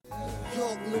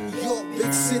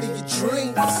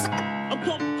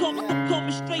I'm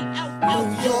coming straight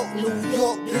out. New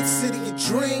York, big city of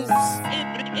dreams.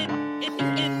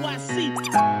 NYC.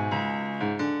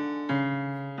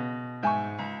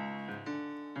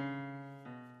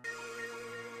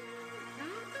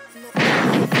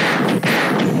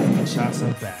 Shots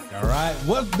are back, all right?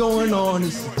 What's going on?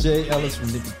 This is J Ellis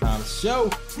from Knick of Time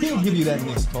Show. He'll give you that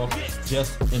Knicks talk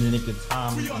just in the nick of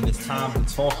time. And it's time to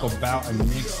talk about a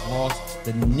Knicks loss.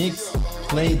 The Knicks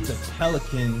played the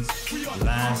Pelicans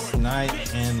last night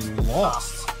and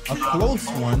lost. A close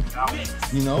one,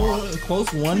 a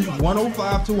close one,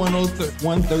 105 to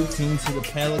 113 to the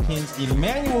Pelicans.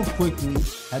 Emmanuel quickly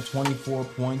had 24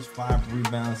 points, 5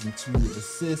 rebounds, and 2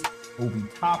 assists. Obi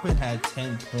Toppin had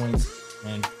 10 points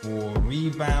and 4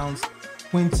 rebounds.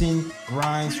 Quentin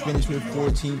Grimes finished with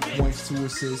 14 points, 2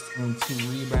 assists, and 2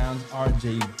 rebounds.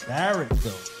 RJ Barrett,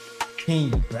 though,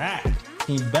 came back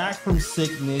from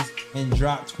sickness and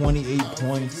dropped 28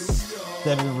 points,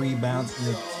 7 rebounds,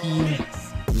 and a team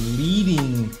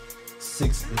leading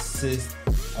 6 assists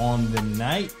on the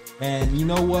night. And you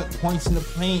know what? Points in the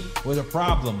paint was a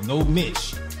problem. No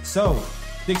Mitch. So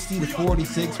 60 to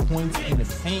 46 points in the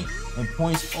paint, and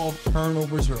points off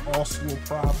turnovers are also a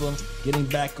problem. Getting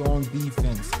back on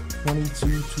defense, 22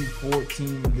 to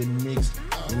 14, the Knicks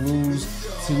lose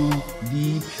to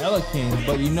the Pelicans.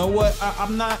 But you know what?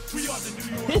 I'm not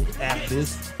pissed at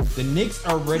this. The Knicks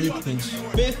already clinched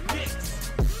 5th.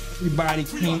 Everybody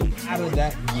came out of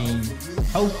that game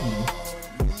healthy.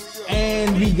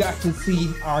 And we got to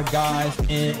see our guys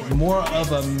in more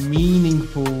of a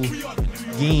meaningful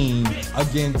game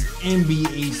against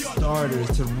NBA starters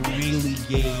to really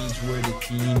gauge where the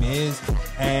team is.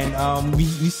 And we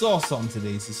saw something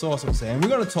today. And we're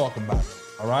going to talk about it,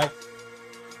 all right?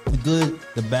 The good,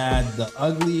 the bad, the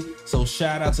ugly. So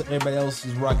shout out to everybody else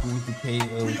who's rocking with the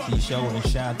KOT show, and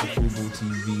shout out to Hebrew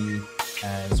TV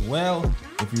as well.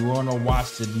 If you want to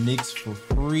watch the Knicks for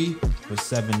free for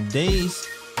 7 days,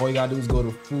 all you gotta do is go to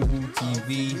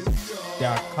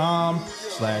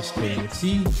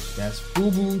FubuTV.com/KOT. That's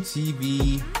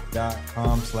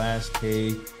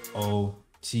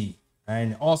FubuTV.com/KOT.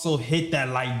 And also hit that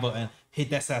like button,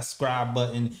 hit that subscribe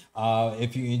button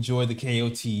if you enjoy the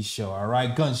KOT show. All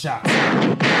right, gunshots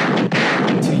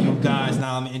to you guys.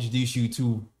 Now I'm gonna introduce you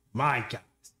to my guys.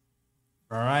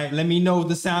 All right, let me know if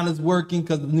the sound is working,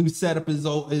 because the new setup is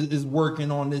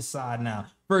working on this side now.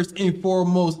 First and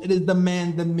foremost, it is the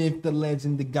man, the myth, the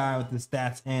legend, the guy with the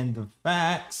stats and the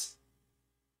facts.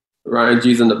 Ryan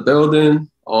G's in the building.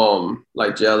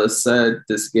 Like J Ellis said,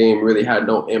 this game really had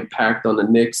no impact on the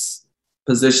Knicks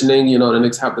positioning. The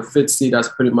Knicks have the 5th seed. That's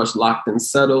pretty much locked and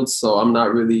settled. So I'm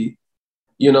not really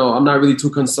too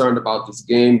concerned about this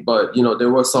game. But,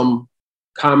 there were some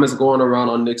comments going around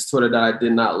on Knicks Twitter that I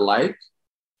did not like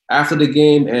after the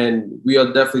game. And we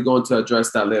are definitely going to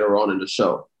address that later on in the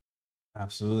show.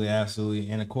 Absolutely.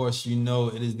 And of course,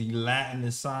 it is the Latin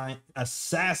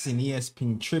assassin, ESPN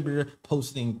contributor,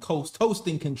 hosting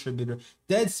contributor,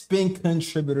 Deadspin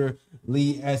contributor,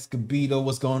 Lee Escobedo.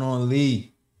 What's going on,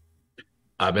 Lee?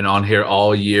 I've been on here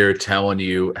all year telling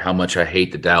you how much I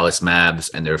hate the Dallas Mavs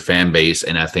and their fan base,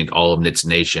 and I think all of Knicks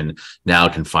Nation now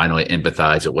can finally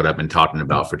empathize at what I've been talking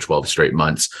about for 12 straight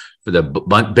months. For the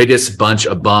biggest bunch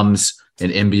of bums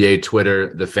in NBA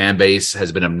Twitter, the fan base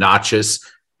has been obnoxious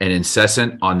and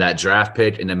incessant on that draft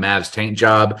pick and the Mavs tank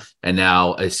job, and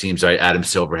now it seems like Adam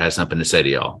Silver has something to say to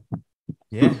y'all.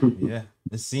 Yeah,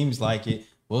 it seems like it.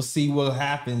 We'll see what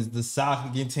happens. The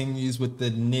saga continues with the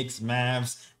Knicks,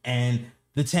 Mavs, and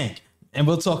the tank, and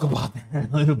we'll talk about that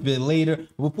a little bit later.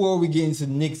 Before we get into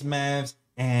Knicks, Mavs,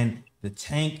 and the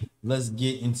tank, let's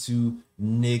get into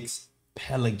Knicks,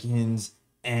 Pelicans,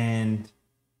 and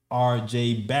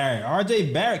RJ Barrett.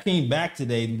 RJ Barrett came back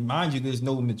today. Mind you, there's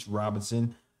no Mitch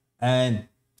Robinson. And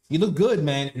he looked good,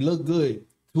 man. He looked good.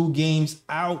 2 games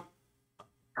out.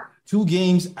 He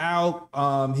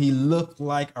looked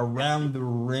like around the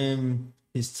rim,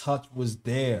 his touch was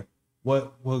there.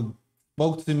 What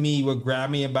spoke to me, what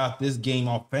grabbed me about this game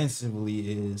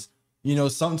offensively is,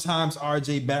 sometimes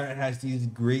RJ Barrett has these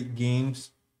great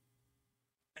games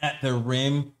at the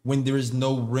rim when there is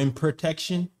no rim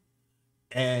protection,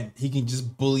 and he can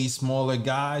just bully smaller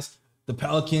guys. The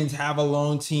Pelicans have a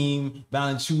long team.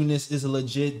 Valanciunas is a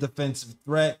legit defensive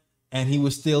threat, and he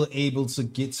was still able to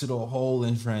get to the hole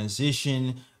in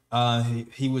transition.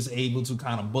 He was able to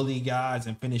kind of bully guys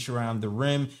and finish around the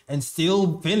rim and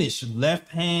still finish left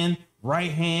hand,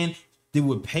 right hand. Did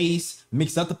with pace,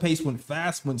 mixed up the pace, went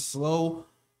fast, went slow.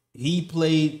 He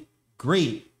played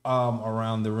great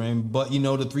around the rim, but the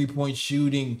 3-point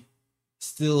shooting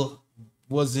still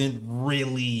wasn't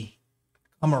really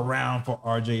come around for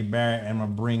RJ Barrett, and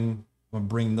I'm gonna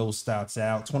bring those stats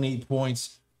out. 28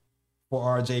 points for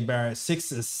RJ Barrett,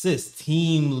 6 assists,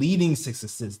 team leading 6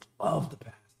 assists. Love the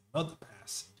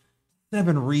pass.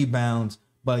 7 rebounds,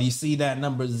 but you see that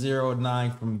number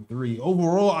 0-9 from 3.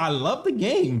 Overall, I love the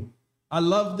game.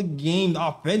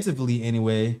 Offensively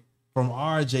anyway from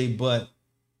RJ, but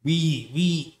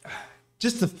we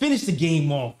just to finish the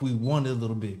game off, we wanted a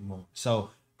little bit more. So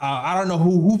I don't know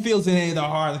who feels in any of the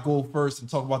heart to go first and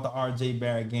talk about the RJ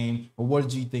Barrett game, but what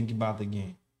did you think about the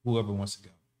game? Whoever wants to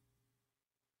go.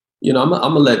 You know, I'm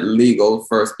gonna let Lee go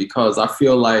first because I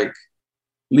feel like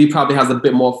Lee probably has a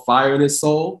bit more fire in his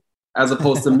soul as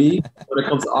opposed to me when it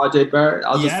comes to RJ Barrett.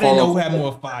 I didn't know who had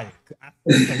more fire.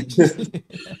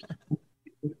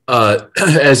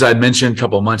 As I mentioned a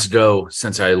couple of months ago,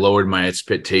 since I lowered my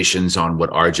expectations on what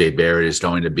RJ Barrett is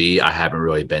going to be, I haven't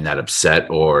really been that upset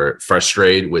or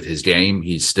frustrated with his game.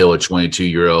 He's still a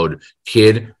 22-year-old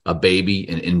kid, a baby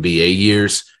in NBA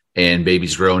years, and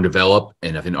babies grow and develop.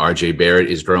 And I think RJ Barrett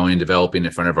is growing and developing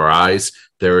in front of our eyes.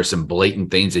 There are some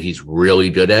blatant things that he's really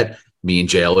good at. Me and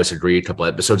J Ellis agreed a couple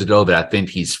of episodes ago that I think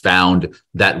he's found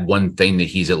that one thing that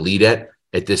he's elite at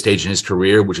this stage in his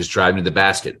career, which is driving to the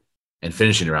basket and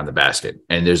finishing around the basket.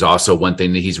 And there's also one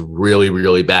thing that he's really,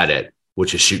 really bad at,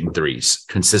 which is shooting threes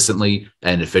consistently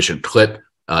at an efficient clip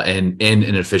and in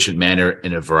an efficient manner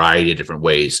in a variety of different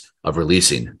ways of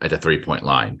releasing at the three-point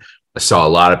line. I saw a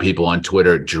lot of people on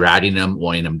Twitter dragging him,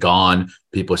 wanting him gone,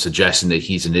 people suggesting that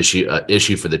he's an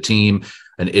issue for the team,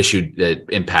 an issue that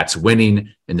impacts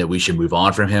winning, and that we should move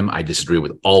on from him. I disagree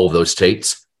with all of those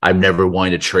takes. I've never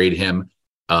wanted to trade him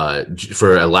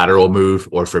for a lateral move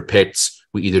or for picks.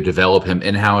 We either develop him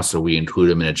in-house or we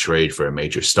include him in a trade for a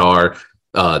major star.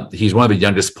 He's one of the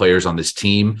youngest players on this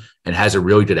team and has a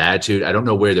really good attitude. I don't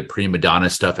know where the prima donna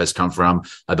stuff has come from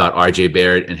about RJ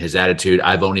Barrett and his attitude.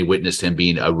 I've only witnessed him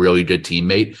being a really good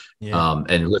teammate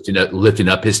and lifting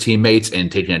up his teammates and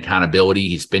taking accountability.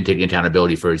 He's been taking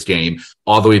accountability for his game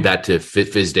all the way back to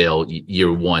Fizdale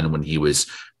year 1 when he was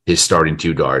his starting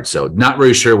 2 guard. So not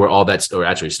really sure where all that's, or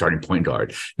actually starting point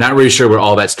guard, not really sure where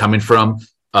all that's coming from.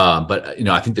 But, you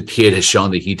know, I think the kid has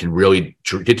shown that he can really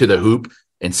get to the hoop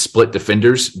and split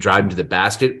defenders, drive them to the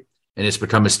basket. And it's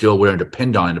become a skill we're going to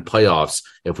depend on in the playoffs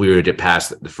if we were to get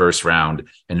past the first round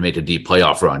and make a deep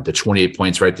playoff run. The 28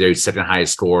 points right there, he's second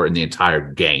highest scorer in the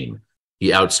entire game.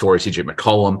 He outscored CJ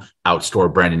McCollum,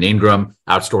 outscored Brandon Ingram,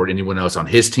 outscored anyone else on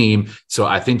his team. So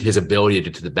I think his ability to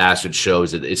get to the basket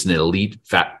shows that it's an elite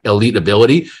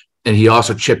ability. And he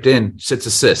also chipped in 6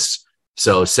 assists.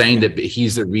 So saying that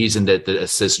he's the reason that the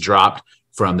assists dropped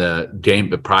from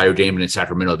the prior game in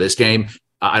Sacramento this game,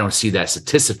 I don't see that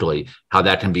statistically, how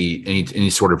that can be any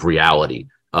sort of reality.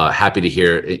 Happy to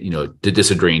hear, the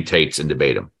disagreeing takes and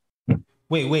debate them.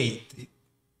 Wait.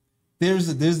 There's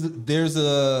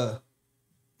a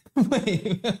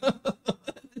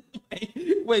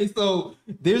wait. So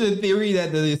there's a theory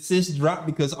that the assist dropped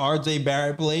because RJ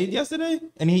Barrett played yesterday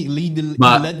and he led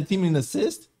the team in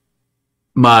assist.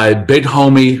 My big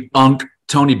homie, Unc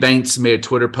Tony Banks, made a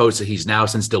Twitter post that he's now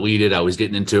since deleted. I was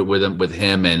getting into it with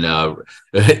him and Ime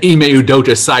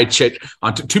Udoka, side chick,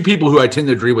 on two people who I tend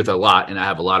to agree with a lot and I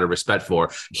have a lot of respect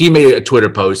for. He made a Twitter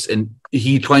post and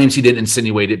he claims he didn't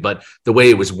insinuate it, but the way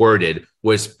it was worded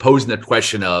was posing the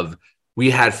question of, we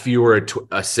had fewer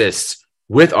assists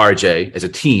with RJ as a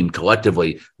team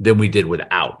collectively than we did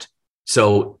without.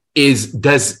 So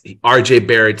does RJ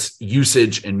Barrett's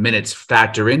usage and minutes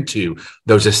factor into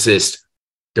those assists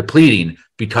depleting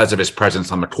because of his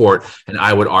presence on the court? And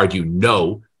I would argue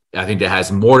no. I think that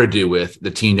has more to do with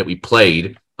the team that we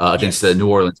played against the New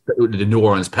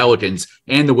Orleans Pelicans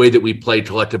and the way that we played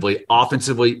collectively,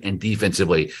 offensively and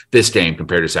defensively this game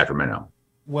compared to Sacramento.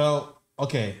 Well,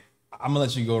 okay, I'm gonna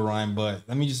let you go, Ryan, but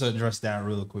let me just address that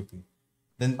real quickly.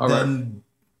 Then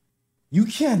you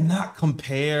cannot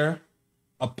compare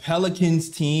a Pelicans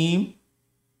team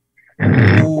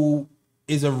who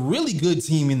is a really good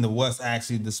team in the West,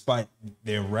 actually, despite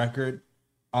their record,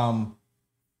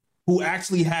 who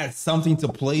actually had something to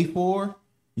play for.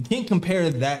 You can't compare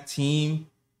that team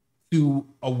to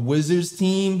a Wizards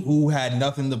team who had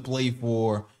nothing to play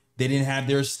for. They didn't have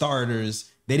their starters.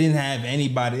 They didn't have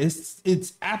anybody.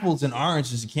 It's apples and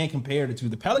oranges. You can't compare the two.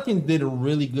 The Pelicans did a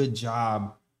really good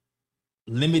job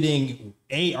limiting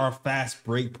our fast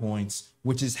break points,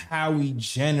 which is how we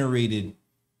generated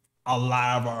a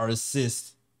lot of our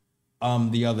assists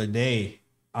the other day.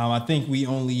 I think we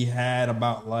only had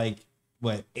about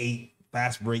 8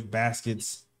 fast break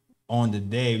baskets on the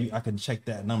day. I can check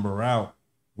that number out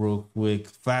real quick.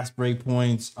 Fast break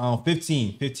points,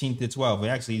 15 to 12. We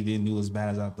actually didn't do as bad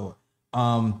as I thought.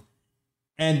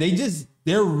 And they just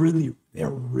they're really,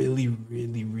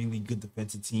 really good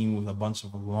defensive team with a bunch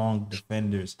of long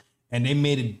defenders, and they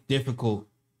made it difficult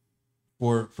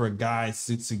for guys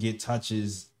to get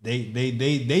touches. They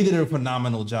did a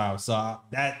phenomenal job. So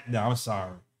I'm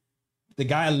sorry. The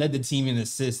guy led the team in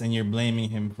assists, and you're blaming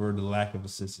him for the lack of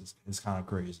assists. It's kind of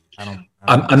crazy.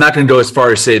 I'm not going to go as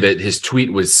far as say that his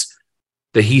tweet was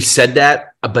that he said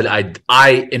that, but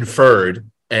I inferred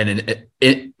and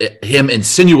him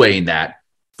insinuating that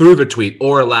through the tweet,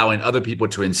 or allowing other people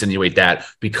to insinuate that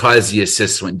because the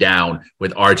assists went down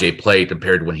with RJ play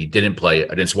compared to when he didn't play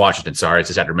against Washington. Sorry,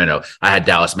 it's Sacramento. I had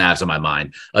Dallas Mavs on my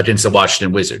mind against the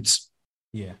Washington Wizards.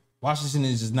 Yeah, Washington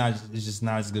is just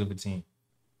not as good of a team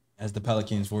as the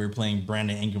Pelicans, where we're playing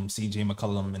Brandon Ingram, CJ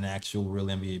McCollum, and actual real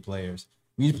NBA players.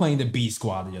 We were playing the B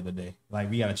squad the other day. Like,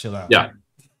 we gotta chill out. Yeah.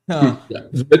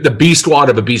 The B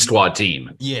squad of a B squad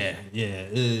team. Yeah,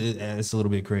 it's a little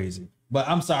bit crazy. But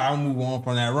I'm sorry, I'll move on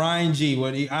from that. Ryan G,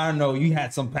 I don't know, you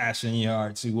had some passion in your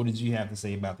heart too. What did you have to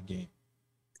say about the game?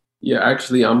 Yeah,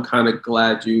 actually, I'm kind of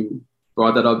glad you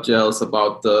brought that up, J Ellis,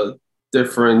 about the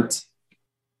different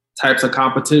types of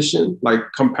competition, like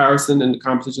comparison and the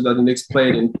competition that the Knicks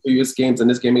played in previous games and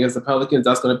this game against the Pelicans.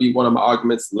 That's going to be one of my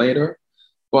arguments later.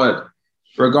 But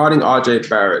regarding RJ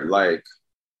Barrett, like,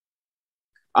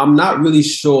 I'm not really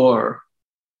sure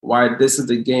why this is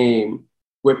the game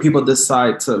where people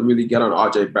decide to really get on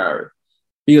RJ Barrett.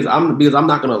 Because I'm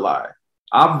not gonna lie.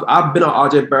 I've been on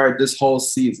RJ Barrett this whole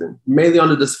season, mainly on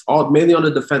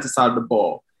the defensive side of the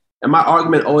ball. And my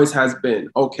argument always has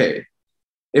been, okay,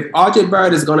 if RJ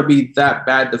Barrett is gonna be that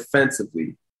bad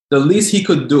defensively, the least he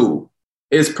could do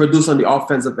is produce on the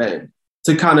offensive end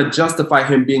to kind of justify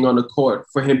him being on the court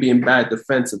for him being bad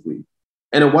defensively.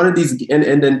 And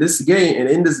in this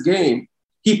game,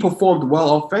 he performed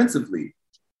well offensively.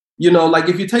 You know, like,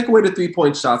 if you take away the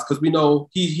 3-point shots, because we know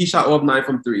he shot all of 9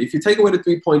 from 3. If you take away the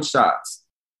 3-point shots,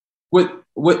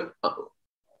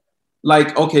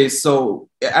 okay, so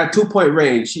at 2-point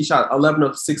range, he shot 11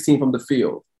 of 16 from the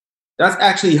field. That's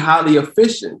actually highly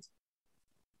efficient.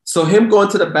 So him going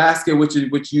to the basket, which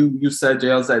you said,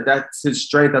 JL, said that's his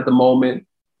strength at the moment,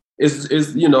 is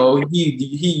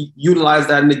he utilized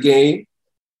that in the game.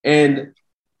 And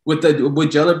with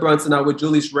Jalen Brunson out, with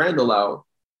Julius Randle out,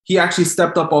 he actually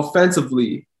stepped up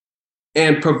offensively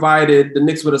and provided the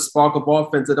Knicks with a spark of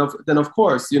offense. And then, of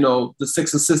course, the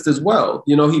 6 assists as well.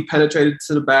 He penetrated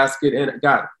to the basket and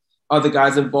got other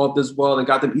guys involved as well and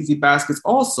got them easy baskets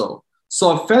also.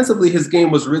 So offensively, his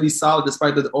game was really solid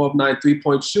despite the 0 of 9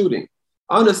 3-point shooting.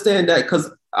 I understand that,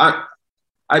 because I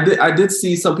did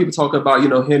see some people talking about,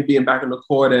 him being back in the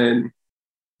court, and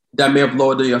that may have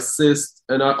lowered the assist.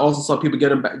 And I also saw people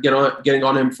getting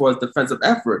on him for his defensive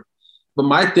effort. But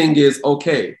my thing is,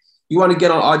 okay, you want to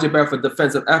get on RJ Barrett for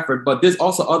defensive effort, but there's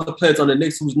also other players on the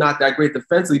Knicks who's not that great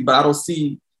defensively. But I don't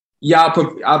see y'all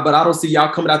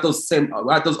coming at those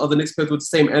other Knicks players with the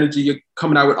same energy you're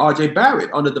coming out with RJ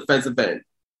Barrett on the defensive end.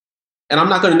 And I'm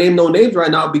not going to name no names right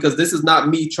now, because this is not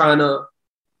me trying to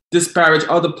disparage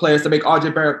other players to make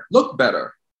RJ Barrett look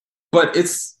better. But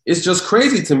it's just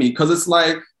crazy to me, because it's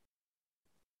like,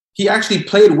 he actually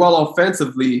played well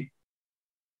offensively.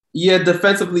 Yeah,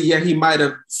 defensively, he might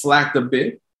have slacked a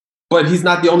bit, but he's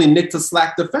not the only Knick to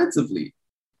slack defensively.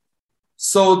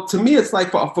 So to me, it's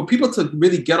like, for people to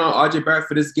really get on RJ Barrett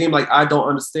for this game, like, I don't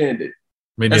understand it.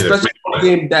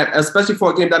 Especially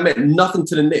for a game that meant nothing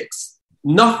to the Knicks.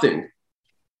 Nothing.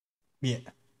 Yeah.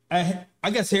 I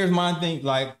guess here's my thing.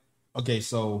 Like, okay,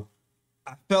 so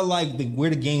I felt like where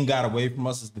the game got away from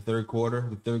us is the third quarter.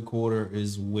 The third quarter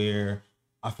is where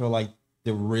I feel like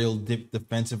the real dip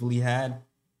defensively had.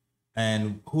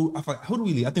 And who do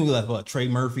we leave? I think we left Trey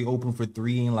Murphy open for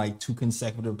 3 in like 2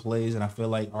 consecutive plays, and I feel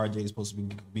like RJ is supposed to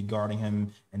be guarding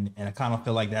him, and I kind of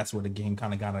feel like that's where the game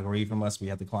kind of got away from us. We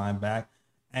had to climb back,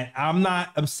 and I'm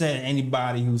not upset at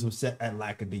anybody who's upset at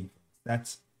lack of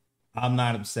defense. I'm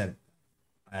not upset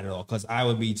at all, because I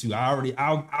would be too.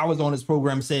 I was on this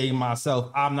program saying myself,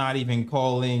 I'm not even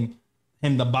calling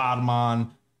him the bottom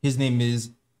on. His name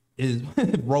is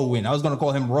Rowan. I was gonna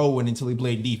call him Rowan until he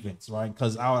played defense, right?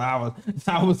 Because I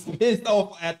was pissed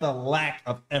off at the lack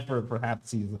of effort for half the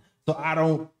season. So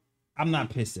I'm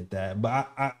not pissed at that, but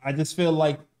I just feel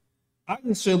like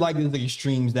there's the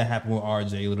extremes that happen with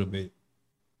RJ a little bit.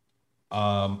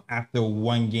 After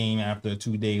one game, after a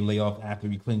 2-day layoff, after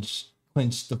we clinched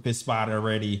the 5th spot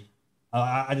already,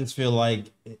 I just feel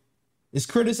like it's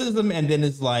criticism, and then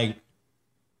it's like,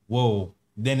 whoa.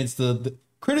 Then it's the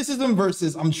criticism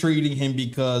versus I'm trading him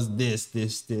because this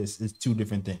is 2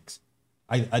 different things.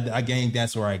 I think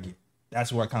that's where I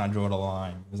kind of draw the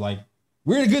line. It's like,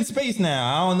 we're in a good space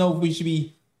now. I don't know if we should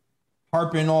be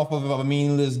harping off of a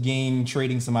meaningless game,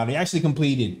 trading somebody. They actually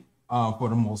completed for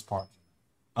the most part.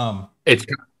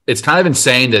 It's kind of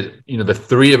insane that the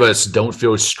three of us don't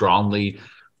feel strongly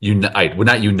united. We're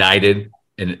not united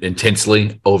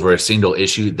intensely over a single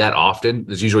issue that often.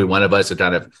 There's usually one of us that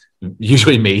kind of,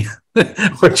 usually me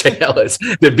or J Ellis,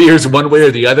 that veers one way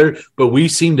or the other. But we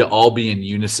seem to all be in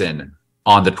unison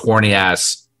on the corny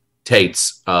ass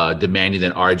Tates demanding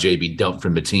that RJ be dumped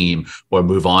from the team or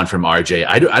move on from RJ.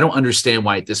 I don't understand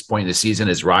why at this point in the season,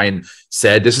 as Ryan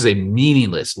said, this is a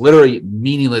literally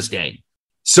meaningless game.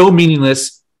 So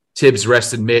meaningless. Tibbs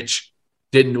rested Mitch,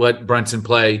 didn't let Brunson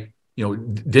play,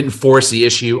 didn't force the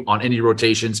issue on any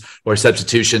rotations or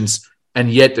substitutions.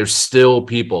 And yet there's still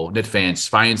people, Knicks fans,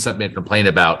 finding something to complain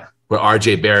about with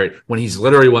RJ Barrett when he's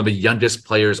literally one of the youngest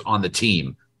players on the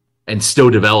team and still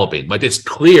developing. Like, it's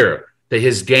clear that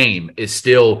his game is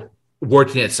still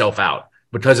working itself out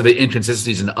because of the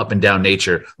inconsistencies and the up and down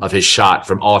nature of his shot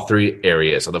from all three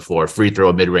areas of the floor, free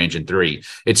throw, mid-range, and three.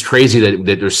 It's crazy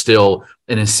that there's still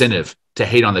an incentive to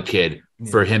hate on the kid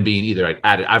for him being either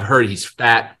I've heard he's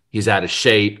fat, he's out of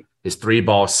shape, his three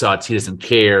ball sucks, he doesn't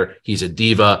care, he's a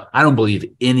diva. I don't believe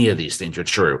any of these things are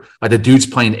true. Like, the dude's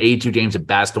playing 82 games of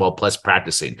basketball plus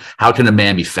practicing. How can a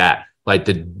man be fat? Like,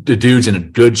 the dude's in a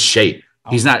good shape.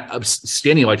 He's not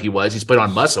skinny like he was. He's put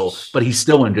on muscle, but he's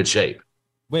still in good shape.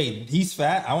 Wait, he's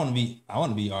fat? I want to be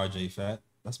RJ fat.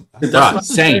 That's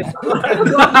same.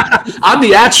 I'm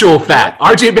the actual fat.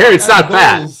 RJ Barrett's not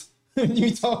fat.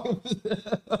 You talking?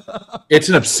 It's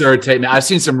an absurd take, man. I've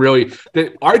seen some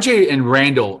RJ and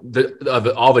Randall, of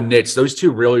all the Knicks, those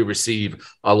two really receive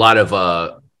a lot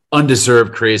of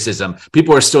undeserved criticism.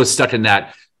 People are still stuck in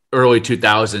that early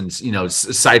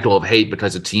 2000s, cycle of hate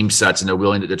because of team sucks, and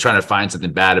they're trying to find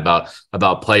something bad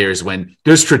about players when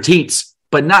there's critiques,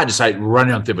 but not just like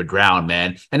running them through the ground,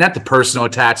 man. And not the personal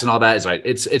attacks and all that. Is like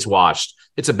it's washed.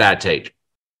 It's a bad take.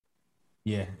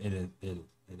 Yeah, it is. It is.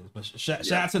 But shout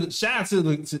out to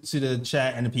the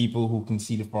chat and the people who can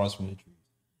see the forest from the trees.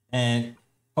 And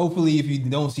hopefully, if you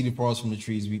don't see the forest from the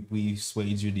trees, we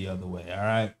swayed you the other way. All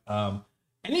right. One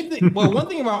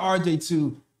thing about RJ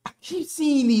too, I keep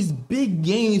seeing these big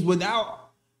games without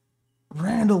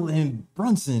Randall and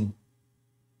Brunson.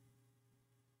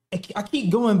 I keep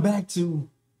going back to,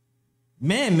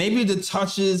 man, maybe the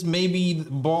touches, maybe the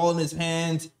ball in his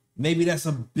hands. Maybe that's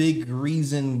a big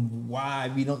reason why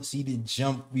we don't see the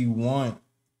jump we want.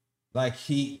 Like,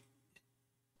 he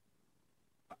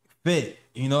fit,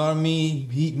 you know what I mean?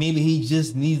 Maybe he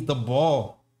just needs the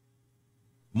ball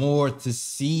more to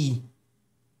see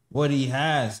what he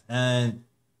has. And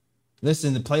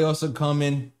listen, the playoffs are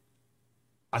coming.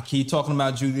 I keep talking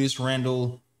about Julius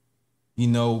Randle.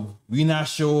 We're not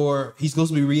sure. He's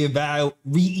supposed to be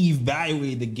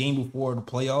reevaluated the game before the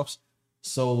playoffs.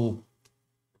 So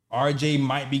RJ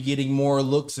might be getting more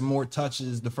looks and more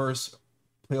touches the first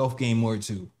playoff game or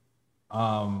two.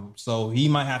 So he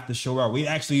might have to show out. We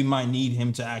actually might need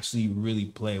him to actually really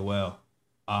play well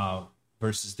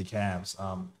versus the Cavs.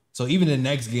 So even the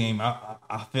next game,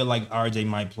 I feel like RJ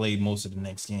might play most of the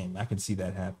next game. I can see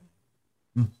that happening.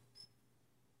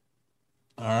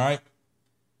 All right.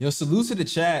 Salute to the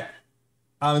chat.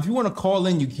 If you want to call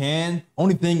in, you can.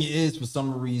 Only thing is, for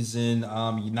some reason,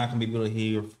 you're not going to be able to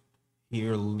hear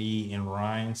Lee and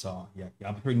Ryan. So yeah,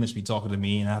 I'll pretty much be talking to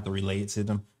me and I have to relate to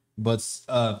them. But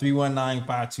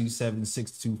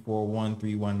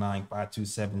 319-527-6241,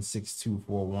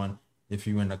 319-527-6241. If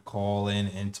you want to call in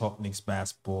and talk Knicks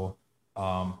basketball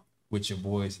with your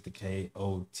boys at the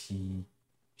KOT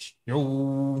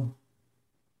show.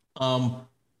 But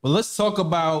let's talk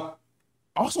about,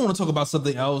 I also want to talk about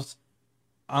something else.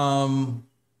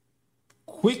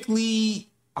 Quickly,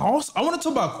 I want to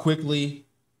talk about quickly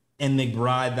and the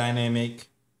McBride dynamic.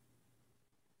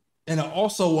 And I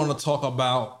also want to talk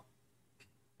about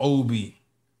Obi,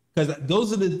 because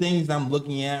those are the things I'm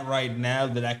looking at right now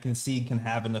that I can see can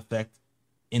have an effect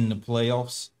in the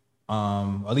playoffs.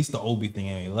 At least the Obi thing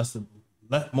anyway.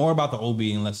 More about the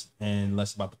Obi and less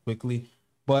about the quickly.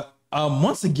 But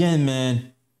once again,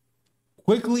 man,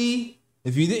 quickly,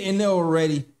 if you didn't know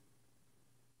already,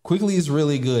 quickly is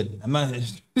really good. I'm not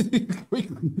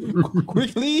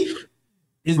quickly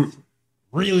is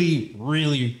really,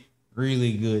 really,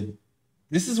 really good.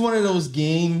 This is one of those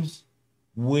games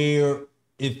where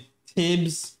if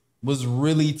Tibbs was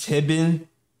really tibbing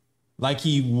like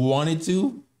he wanted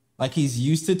to, like he's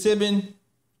used to tibbing,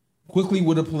 quickly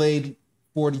would have played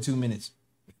 42 minutes.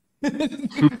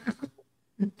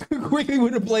 Quickly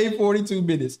would have played 42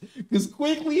 minutes because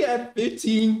Quickly had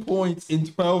 15 points in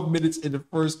 12 minutes in the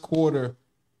first quarter.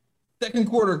 Second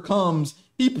quarter comes,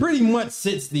 he pretty much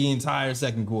sits the entire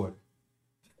second quarter.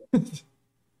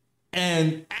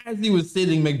 And as he was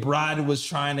sitting, McBride was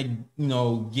trying to,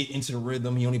 get into the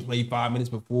rhythm. He only played 5 minutes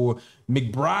before.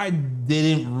 McBride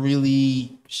didn't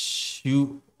really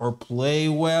shoot or play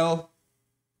well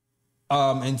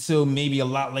until maybe a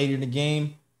lot later in the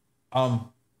game.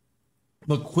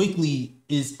 But Quickly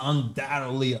is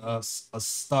undoubtedly a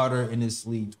starter in this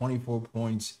league. 24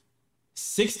 points,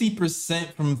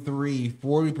 60% from three,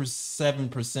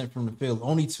 47% from the field,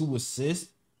 only 2 assists.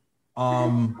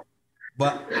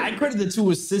 But I credit the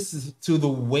 2 assists to the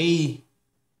way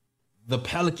the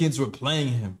Pelicans were playing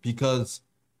him, because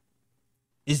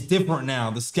it's different now.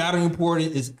 The scouting report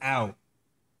is out,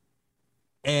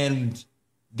 and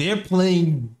they're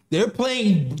definitely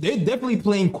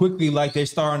playing Quickly like they're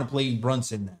starting to play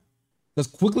Brunson now. Because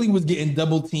Quickly was getting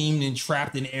double teamed and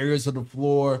trapped in areas of the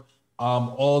floor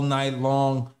all night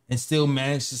long, and still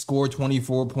managed to score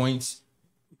 24 points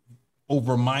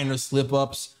over minor slip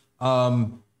ups.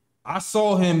 I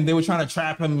saw him. They were trying to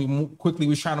trap him. Quickly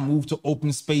was trying to move to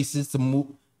open spaces to move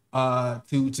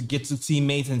to get to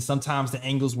teammates, and sometimes the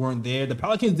angles weren't there. The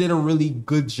Pelicans did a really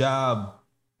good job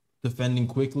defending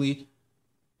Quickly,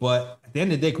 but at the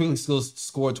end of the day, Quickly still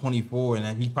scored 24,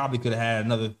 and he probably could have had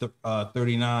another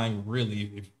 39.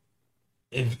 Really,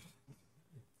 if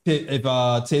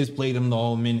Tibbs played him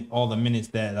all the minutes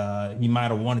that he might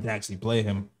have wanted to actually play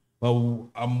him. But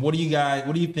what do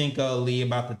you think, Lee,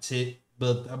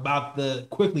 about the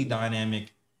Quickly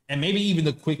dynamic, and maybe even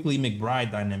the Quickly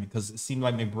McBride dynamic? Because it seemed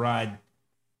like McBride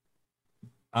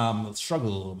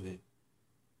struggled a little bit.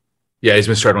 Yeah, he's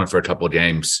been struggling for a couple of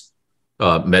games.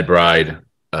 McBride,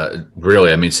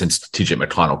 really, I mean, since TJ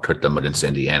McConnell cooked them against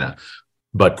Indiana.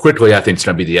 But Quickly, I think, it's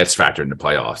going to be the X factor in the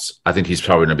playoffs. I think he's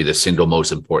probably going to be the single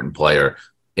most important player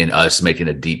in us making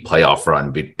a deep playoff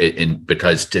run,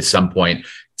 because to some point,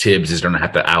 Tibbs is going to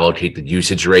have to allocate the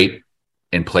usage rate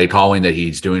and play calling that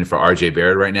he's doing for RJ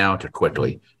Barrett right now to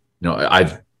Quickly.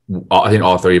 I think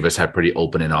all 3 of us have pretty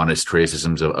open and honest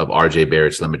criticisms of RJ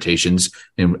Barrett's limitations.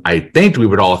 And I think we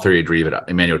would all 3 agree that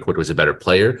Emmanuel Quickly was a better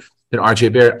player than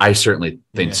RJ Barrett. I certainly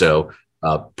think so,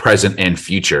 present and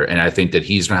future. And I think that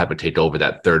he's going to have to take over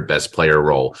that 3rd best player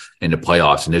role in the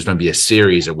playoffs. And there's going to be a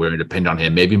series that we're going to depend on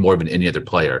him, maybe more than any other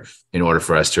player, in order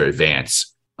for us to advance.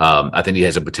 I think he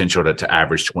has a potential to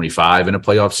average 25 in a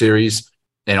playoff series,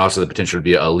 and also the potential to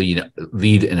be a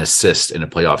lead and assist in a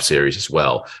playoff series as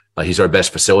well. He's our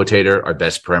best facilitator, our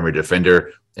best perimeter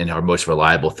defender, and our most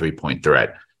reliable 3-point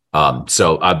threat.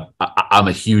 So I'm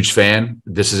a huge fan.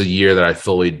 This is a year that I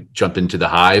fully jumped into the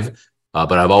hive,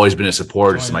 but I've always been a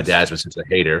supporter. Since my dad's been such a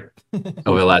hater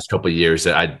over the last couple of years,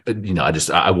 that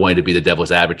I wanted to be the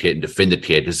devil's advocate and defend the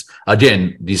kid, because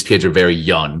again, these kids are very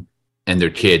young and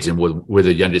they're kids, and we're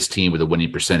the youngest team with a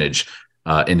winning percentage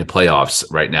in the playoffs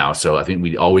right now. So I think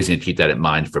we always need to keep that in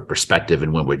mind for perspective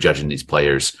and when we're judging these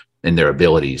players and their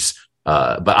abilities.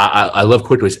 But I love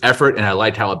Quickly's effort, and I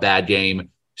liked how a bad game,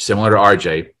 similar to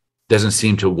RJ, doesn't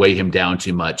seem to weigh him down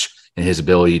too much in his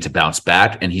ability to bounce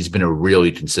back. And he's been a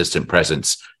really consistent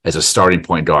presence as a starting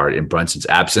point guard in Brunson's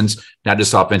absence, not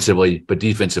just offensively, but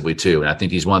defensively too. And I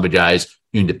think he's one of the guys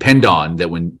you can depend on, that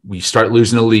when we start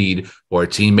losing a lead or a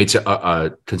team makes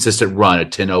a consistent run, a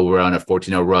 10-0 run, a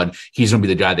 14-0 run, he's going to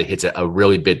be the guy that hits a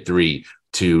really big 3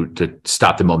 to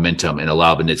stop the momentum and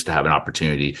allow the Knicks to have an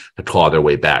opportunity to claw their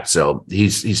way back. So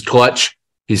he's clutch,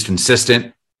 he's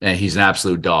consistent, and he's an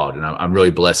absolute dog. And I'm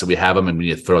really blessed that we have him, and we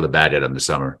need to throw the bag at him this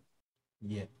summer.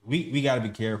 Yeah, we got to be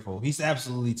careful. He's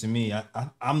absolutely, to me,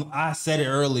 I said it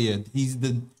earlier, he's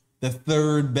the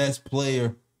 3rd best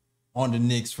player on the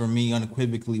Knicks for me,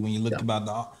 unequivocally, when you look about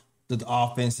the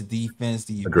offense, the defense,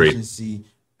 the efficiency.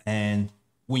 And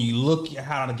when you look at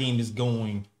how the game is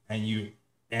going, and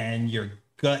your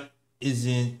gut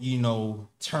isn't,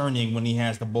 turning when he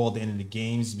has the ball at the end of the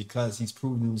games, because he's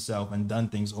proven himself and done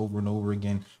things over and over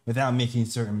again without making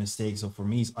certain mistakes. So for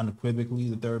me, he's unequivocally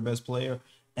the 3rd best player.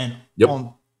 And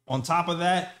on top of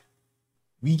that,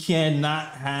 we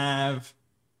cannot have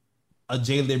a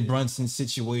Jalen Brunson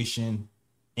situation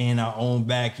in our own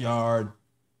backyard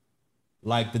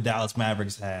like the Dallas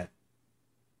Mavericks had.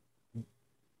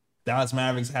 Dallas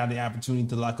Mavericks had the opportunity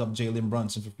to lock up Jalen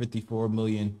Brunson for $54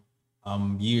 million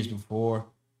years before.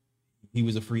 He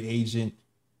was a free agent.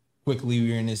 Quickly,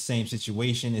 we were in this same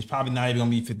situation. It's probably not even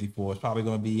going to be 54. It's probably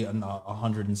going to be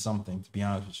 100 and something, to be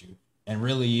honest with you. And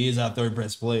really, he is our 3rd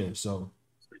best player. So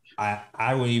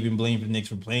I wouldn't even blame the Knicks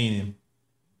for playing him.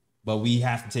 But we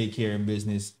have to take care of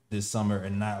business this summer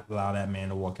and not allow that man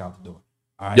to walk out the door.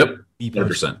 All right. Yep.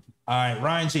 100%. All right,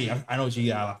 Ryan G, I know what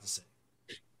you got a lot to say.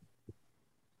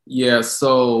 Yeah,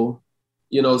 so,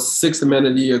 6th man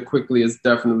of the year Quickly is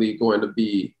definitely going to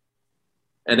be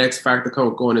an X factor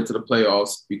going into the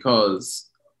playoffs because,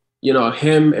 you know,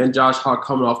 him and Josh Hart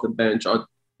coming off the bench are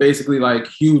basically like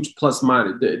huge plus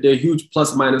minus. They're huge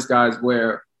plus minus guys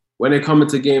where when they come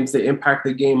into games, they impact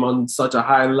the game on such a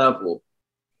high level.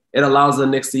 It allows the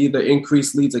Knicks to either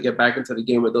increase leads or get back into the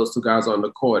game with those two guys on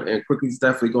the court. And Quickly's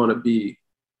definitely going to be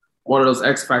one of those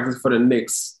X factors for the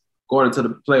Knicks going into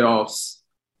the playoffs,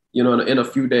 you know, in a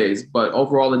few days. But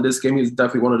overall in this game, he's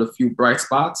definitely one of the few bright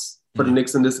spots for the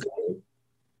Knicks in this game.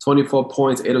 24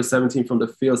 points, 8 of 17 from the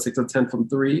field, 6 of 10 from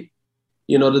three.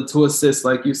 You know, the 2 assists,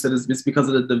 like you said, it's because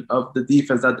of the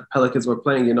defense that the Pelicans were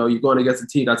playing. You know, you're going against a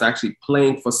team that's actually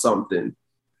playing for something,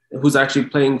 who's actually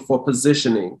playing for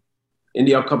positioning in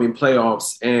the upcoming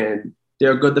playoffs. And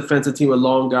they're a good defensive team with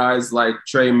long guys like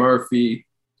Trey Murphy,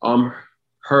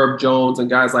 Herb Jones, and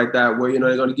guys like that, where, you know,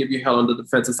 they're going to give you hell on the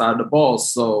defensive side of the ball.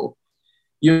 So,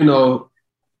 you know,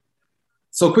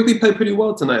 so Quickly played pretty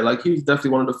well tonight. Like, he was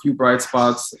definitely one of the few bright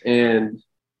spots. And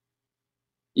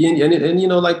you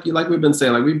know, like we've been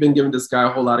saying, like, we've been giving this guy a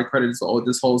whole lot of credit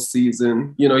this whole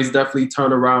season. You know, he's definitely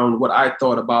turned around what I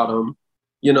thought about him,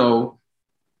 you know,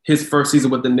 his first season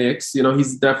with the Knicks. You know,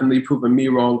 he's definitely proven me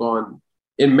wrong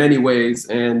in many ways.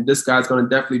 And this guy's going to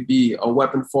definitely be a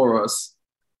weapon for us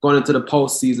going into the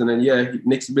postseason. And yeah,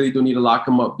 Knicks really do need to lock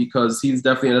him up because he's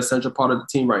definitely an essential part of the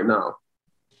team right now.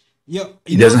 Yeah,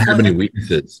 he doesn't have any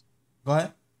weaknesses. Go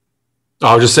ahead.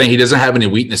 I was just saying he doesn't have any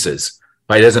weaknesses.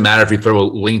 Right? It doesn't matter if you throw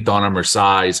length on him or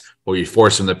size, or you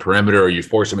force him the perimeter, or you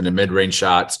force him into mid-range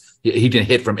shots. He can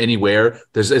hit from anywhere.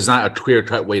 There's not a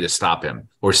clear-cut way to stop him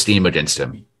or steam against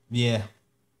him. Yeah.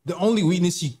 The only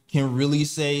weakness you can really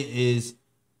say is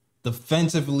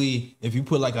defensively, if you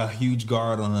put like a huge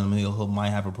guard on him, he might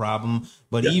have a problem.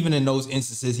 But even in those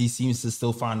instances, he seems to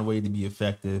still find a way to be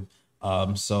effective.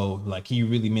 So like he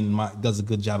really does a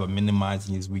good job of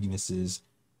minimizing his weaknesses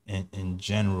in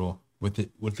general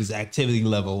with his activity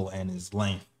level and his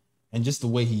length and just the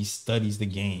way he studies the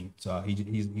game. So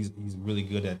he's really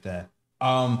good at that.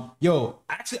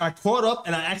 Actually, I caught up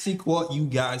and I actually caught you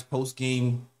guys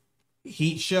post-game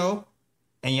Heat show,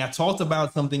 and y'all talked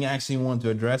about something I actually wanted to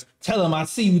address. Tell him I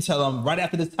see you. Tell him right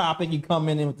after this topic, you come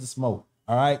in with the smoke.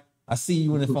 All right, I see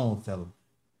you in the phone. Tell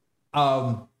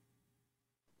him.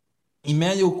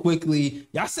 Emmanuel Quickly.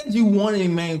 Y'all said you wanted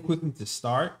Emmanuel Quickly to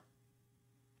start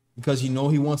because you know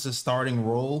he wants a starting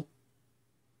role,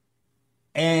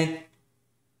 and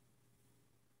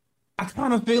I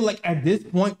kind of feel like at this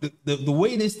point, the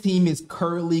way this team is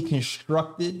currently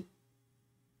constructed,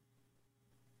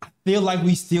 I feel like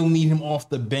we still need him off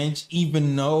the bench,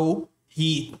 even though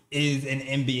he is an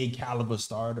NBA caliber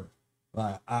starter.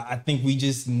 Like, I think we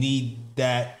just need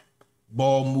that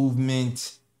ball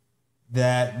movement,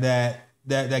 that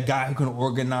guy who can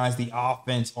organize the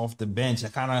offense off the bench. I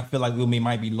kind of feel like we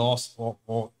might be lost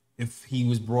or if he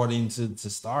was brought in to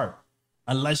start.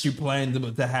 Unless you're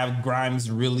planning to have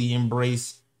Grimes really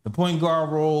embrace the point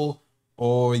guard role,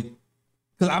 or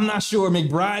because I'm not sure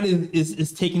McBride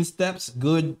is taking steps.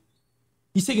 Good.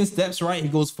 He's taking steps, right? He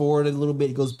goes forward a little bit,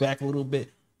 he goes back a little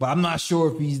bit, but I'm not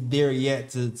sure if he's there yet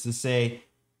to say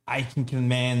I can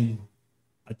command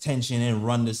attention and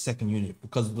run the second unit,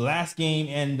 because the last game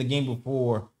and the game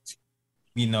before,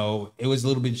 you know, it was a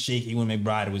little bit shaky when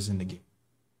McBride was in the game.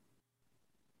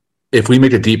 If we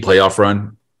make a deep playoff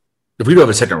run, if we do have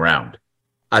a second round,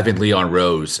 I think Leon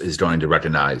Rose is going to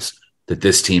recognize that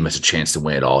this team has a chance to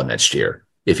win it all next year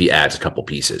if he adds a couple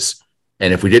pieces.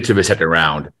 And if we get to the second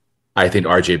round, I think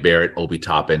RJ Barrett, Obi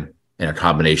Toppin, and a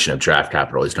combination of draft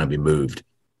capital is going to be moved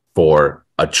for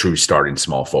a true starting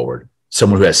small forward.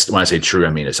 Someone who has, when I say true, I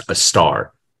mean a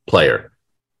star player.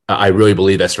 I really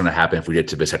believe that's going to happen if we get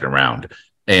to the second round.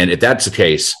 And if that's the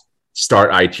case, start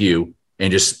IQ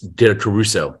and just get a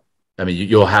Caruso. I mean,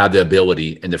 you'll have the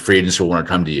ability, and the free agents will want to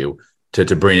come to you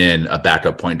to bring in a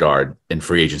backup point guard in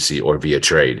free agency or via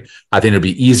trade. I think it'll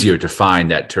be easier to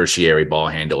find that tertiary ball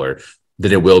handler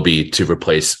than it will be to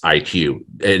replace IQ.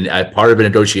 And part of the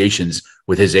negotiations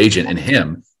with his agent and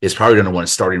him is probably going to want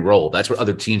a starting role. That's what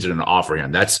other teams are going to offer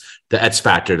him. That's the X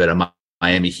factor that a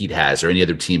Miami Heat has, or any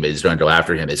other team is going to go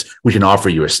after him, is we can offer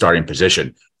you a starting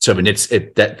position. So when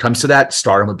if that comes to that,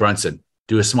 start him with Brunson.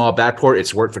 Do a small backcourt.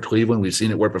 It's worked for Cleveland. We've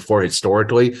seen it work before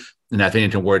historically. And I think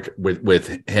it can work with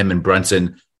him and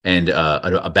Brunson and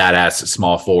a badass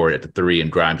small forward at the 3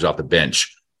 and Grimes off the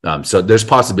bench. So there's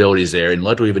possibilities there. And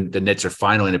luckily, even the Knicks are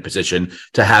finally in a position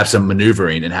to have some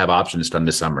maneuvering and have options done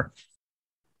this summer.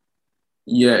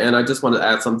 Yeah, and I just want to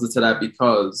add something to that,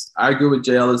 because I agree with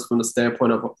J Ellis from the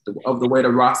standpoint of the way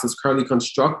the roster is currently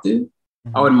constructed.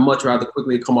 Mm-hmm. I would much rather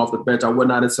Quickly come off the bench. I would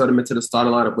not insert him into the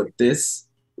starting lineup with this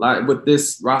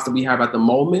roster we have at the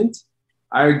moment.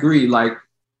 I agree. Like,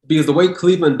 because the way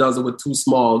Cleveland does it with two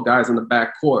small guys in the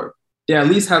backcourt, they at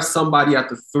least have somebody at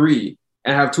the three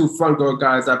and have two front court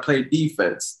guys that play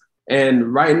defense.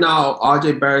 And right now,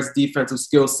 RJ Barrett's defensive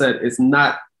skill set is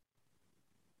not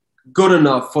good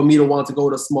enough for me to want to go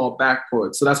to small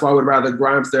backcourt. So that's why I would rather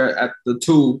Grimes there at the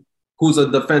two, who's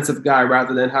a defensive guy,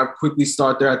 rather than have Quickly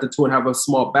start there at the two and have a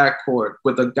small backcourt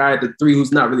with a guy at the three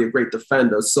who's not really a great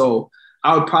defender. So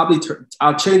I would probably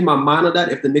I'll change my mind on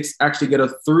that if the Knicks actually get a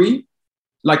three,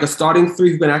 like a starting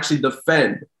three who can actually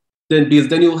defend. Because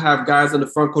then you'll have guys in the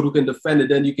front court who can defend it.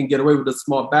 Then you can get away with a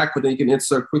small backcourt. Then you can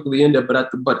insert Quickly in there.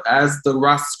 But as the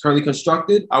roster is currently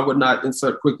constructed, I would not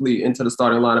insert Quickly into the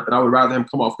starting lineup, and I would rather him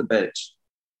come off the bench.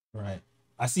 Right.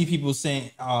 I see people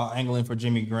saying angling for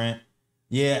Jimmy Grant.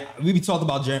 Yeah, we talked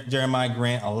about Jeremiah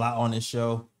Grant a lot on this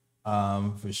show,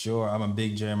 for sure. I'm a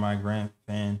big Jeremiah Grant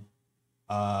fan.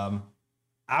 I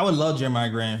would love Jeremiah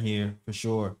Grant here for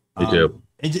sure. Me too.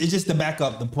 It's just the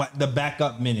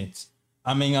backup minutes.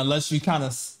 I mean, unless you kind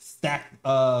of stack,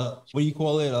 what do you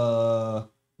call it?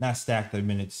 Not stack the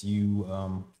minutes. You,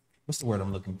 what's the word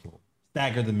I'm looking for?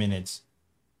 Stagger the minutes.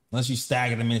 Unless you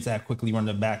stagger the minutes, that quickly run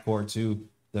the backcourt too,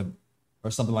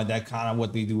 or something like that. Kind of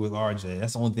what they do with RJ.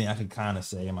 That's the only thing I could kind of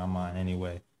say in my mind,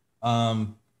 anyway.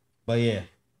 But yeah.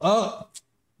 But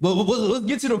let's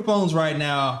get to the phones right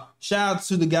now. Shout out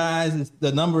to the guys.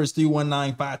 The number is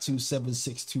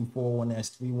 319-527-6241.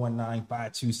 That's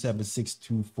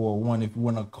 319-527-6241. If you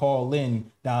want to call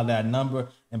in, dial that number.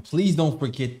 And please don't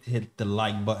forget to hit the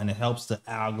like button. It helps the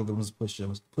algorithms push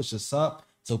us up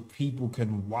so people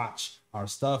can watch our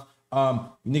stuff.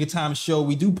 Knick of Time Show.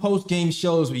 We do post-game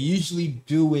shows. We usually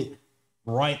do it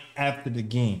right after the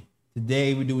game.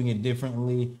 Today, we're doing it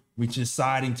differently. We're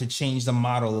deciding to change the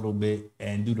model a little bit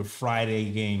and do the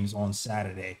Friday games on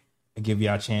Saturday and give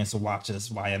y'all a chance to watch us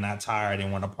while you're not tired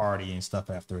and want to party and stuff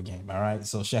after a game. All right.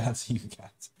 So shout out to you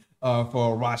guys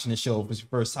for watching the show. If it's your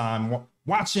first time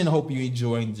watching, I hope you're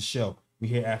enjoying the show. We're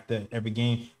here after every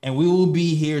game, and we will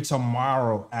be here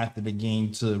tomorrow after the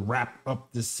game to wrap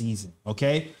up the season.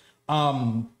 Okay.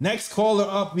 Next caller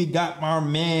up, we got our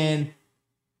man,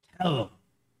 Hello,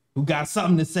 who got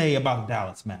something to say about the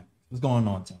Dallas Mavericks. What's going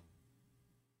on, Tim?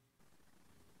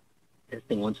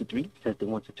 Testing 1 2 3.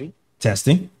 Testing 1 2 3.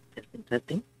 Testing.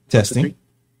 Testing. 1 2 3.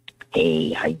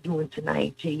 Hey, how you doing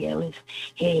tonight, J Ellis?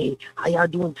 Hey, how y'all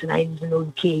doing tonight? Even though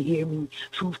you can't hear me,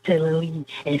 truth-tellingly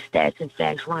and stats and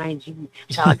facts, Ryan G.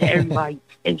 Shout out to everybody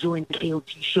enjoying the KOT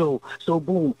show. So,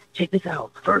 boom, check this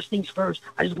out. First things first,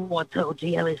 I just want to tell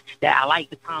J Ellis that I like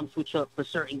the time switch up for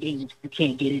certain games. You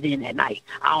can't get it in at night.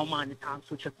 I don't mind the time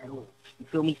switch up at all. You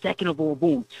feel me? Second of all,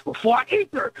 boom. Before I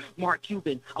enter Mark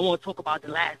Cuban, I want to talk about the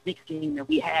last Knicks game that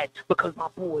we had because my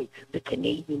boy, the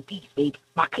Canadian beast, baby,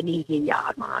 my Canadian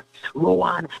yard man,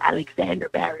 Rowan Alexander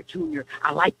Barrett Jr.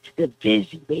 I like the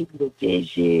vision, baby, the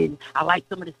vision. I like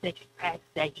some of the sexy passes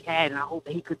that he had, and I hope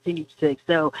that he continues to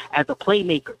excel as a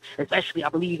playmaker, especially, I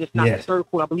believe, if not the third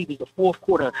quarter, I believe it's the fourth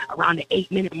quarter, around the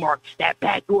 8-minute mark, that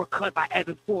backdoor cut by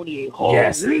Evan Fournier.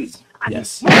 Yes.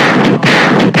 Yes. Like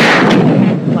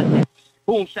that.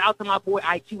 Boom, shout out to my boy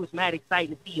IQ. It's mad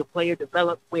exciting to see a player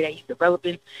develop the way that he's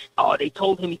developing. They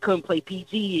told him he couldn't play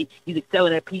PG. He's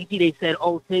excelling at PG. They said,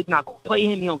 Tig's not going to play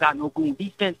him. He don't got no goon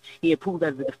defense. He improved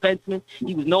as a defenseman.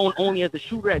 He was known only as a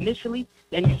shooter initially.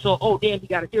 Then you saw, damn, he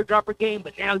got a teardropper game,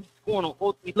 but now he's scoring on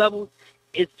all three levels.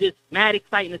 It's just mad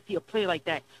exciting to see a player like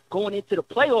that going into the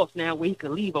playoffs now where he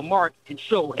can leave a mark and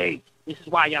show, hey, this is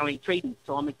why y'all ain't trading.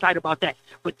 So I'm excited about that.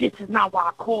 But this is not why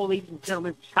I called, ladies and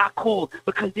gentlemen. I called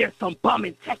because there's some bum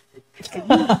in Texas. And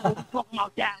we're talking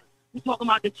about Dallas. We're talking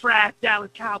about the trash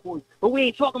Dallas Cowboys. But we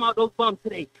ain't talking about those bums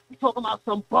today. We're talking about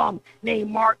some bum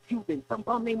named Mark Cuban. Some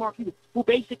bum named Mark Cuban, who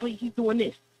basically he's doing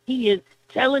this. He is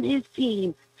telling his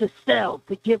team to sell,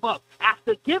 to give up.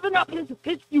 After giving up his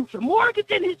future,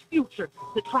 mortgaging his future,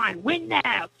 to try and win now,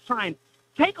 to try and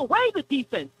take away the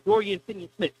defense, Dorian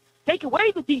Finney-Smith. Take away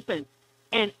the defense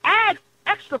and add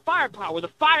extra firepower, the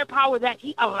firepower that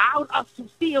he allowed us to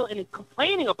steal and is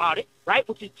complaining about it, right,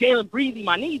 which is Jalen Breezy,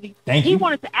 my Navy. He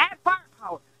wanted to add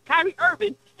firepower, Kyrie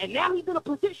Irving, and now he's in a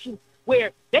position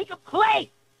where they can play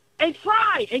and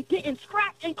try and get and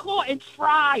scratch and claw and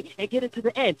try and get it to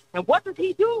the end. And what does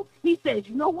he do? He says,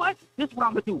 you know what? This is what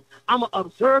I'm going to do. I'm going to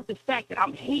observe the fact that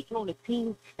I'm hating on the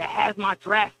team that has my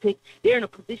draft pick. They're in a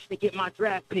position to get my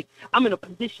draft pick. I'm in a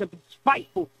position to be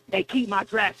spiteful and keep my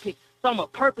draft pick. So I'm going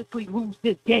to purposely lose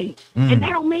this game. And that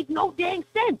don't make no dang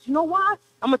sense. You know why?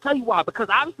 I'm going to tell you why. Because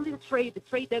obviously the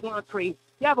trade deadline trade,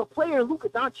 you have a player, Luka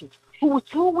Doncic, who was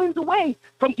 2 wins away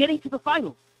from getting to the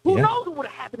finals. Who knows what would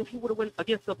have happened if he would have won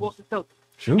against the Boston Celtics?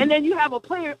 True. And then you have a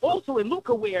player also in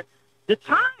Luka where the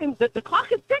time, the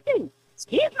clock is ticking.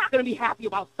 He's not going to be happy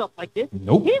about stuff like this.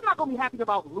 Nope. He's not going to be happy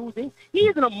about losing. He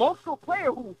is an emotional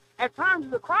player who, at times,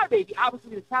 is a crybaby.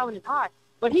 Obviously, the talent is high,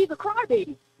 but he's a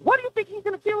crybaby. What do you think he's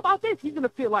going to feel about this? He's going to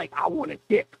feel like, I want to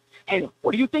dip. And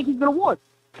what do you think he's going to want?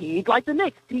 Teams like the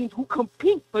Knicks, teams who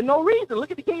compete for no reason.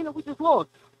 Look at the game that we just lost.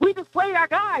 We just played our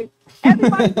guys.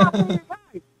 Everybody's not playing their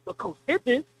guys. But Coach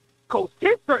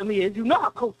Tibbs certainly is. You know how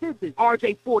Coach Tibbs is.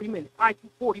 RJ 40 minutes, IQ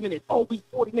 40 minutes, OB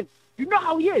 40 minutes. You know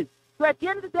how he is. So at the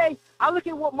end of the day, I look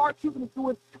at what Mark Cuban is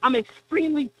doing. I'm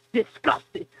extremely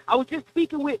disgusted. I was just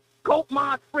speaking with Goat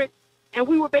Mod Fritz, and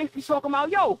we were basically talking about,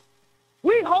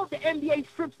 we hope the NBA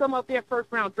strips some of their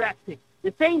first-round draft picks.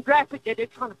 The same draft pick that they're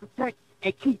trying to protect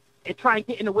and keep and try and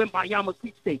get in the Wembanyama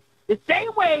sweepstakes. The same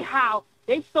way how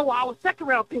they stole our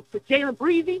second-round pick for Jalen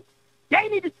Breezy, they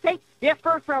need to take their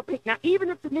first-round pick. Now, even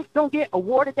if the Knicks don't get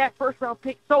awarded that first-round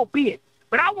pick, so be it.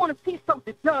 But I want to see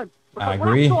something done. Because I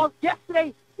agree. what I saw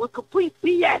yesterday was complete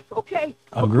BS, okay?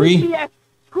 Agree. Complete BS.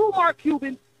 Screw Mark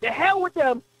Cuban. The hell with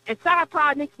them. And shout out to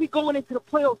our Knicks. We going into the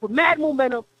playoffs with mad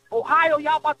momentum. Ohio,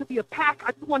 y'all about to be a pack.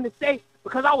 I just wanted to say,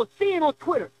 because I was seeing on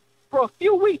Twitter for a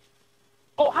few weeks,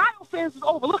 Ohio fans was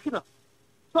overlooking us.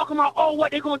 Talking about,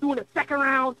 what they're going to do in the second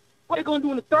round, what they're going to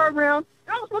do in the third round.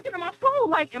 And I was looking at my phone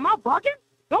like, am I bugging?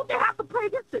 Don't they have to play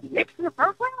against the Knicks in the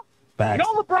first round? Facts.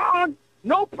 No LeBron,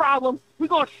 no problem. We're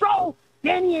going to show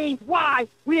Danny Ainge why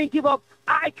we didn't give up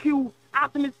IQ,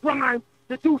 Optimus Prime,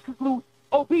 the Deuces Loose,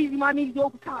 Obeezy, my knees,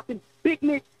 Obi Toppin, Big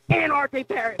Mitch, and RJ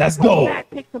Barrett. Let's go. Bad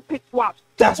picks and pick swaps.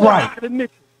 That's right.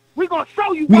 We're going to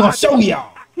show you We're why. going to show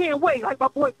y'all. I can't wait, like my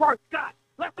boy Bart Scott.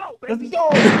 Let's go, baby. Let's go.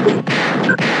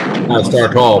 I'll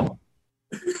start call.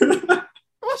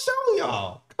 I'll show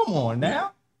y'all. Come on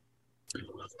now.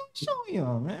 I'll show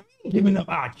y'all, man. We ain't giving up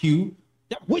IQ.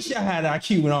 I wish I had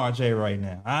IQ and RJ right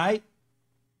now. All right?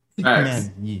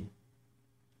 Man, yeah.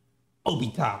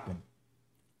 Obi Toppin.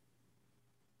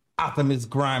 Optimus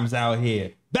Grimes out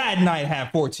here. Bad night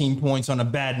had 14 points on a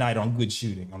bad night on good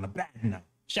shooting. On a bad night.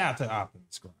 Shout out to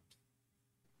Optimus Grimes.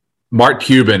 Mark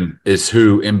Cuban is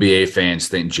who NBA fans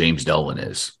think James Dolan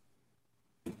is.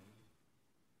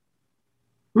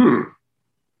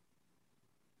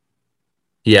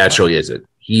 He actually is it.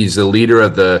 He's the leader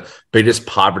of the biggest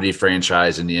poverty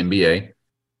franchise in the NBA.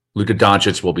 Luka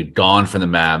Doncic will be gone from the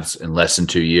Mavs in less than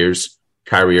 2 years.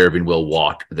 Kyrie Irving will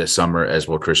walk this summer, as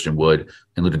will Christian Wood,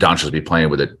 and Luka Doncic will be playing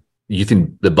with it. You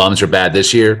think the bums are bad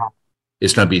this year?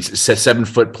 It's going to be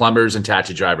 7-foot plumbers and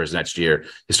taxi drivers next year.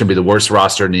 It's going to be the worst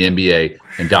roster in the NBA,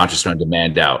 and Doncic's going to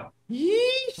demand out.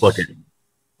 Yeesh. Look it.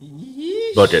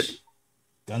 Yeesh. Look it.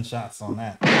 Gunshots on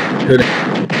that. Good.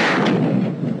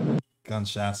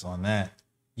 Gunshots on that.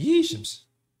 Yeesh.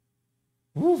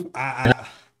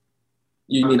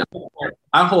 You mean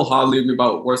I wholeheartedly agree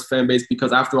about worst fan base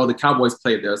because after all, the Cowboys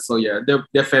played there. So yeah,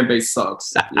 their fan base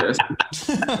sucks. Yes.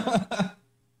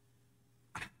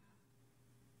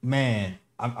 Man,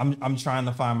 I'm trying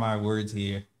to find my words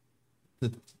here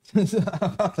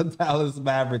about the Dallas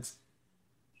Mavericks.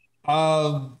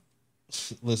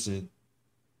 Listen,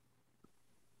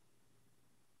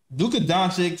 Luka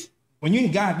Doncic. When you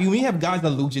have guys that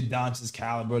Luka Doncic's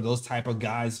caliber, those type of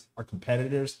guys are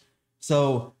competitors.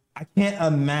 So I can't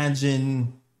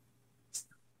imagine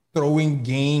throwing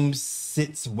games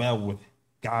sits well with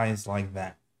guys like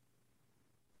that.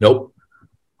 Nope.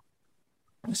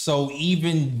 So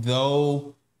even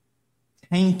though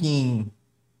tanking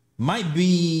might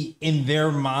be in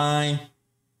their mind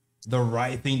the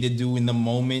right thing to do in the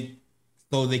moment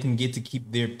so they can get to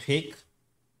keep their pick,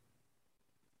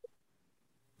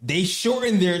 they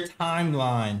shorten their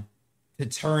timeline to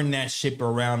turn that ship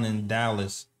around in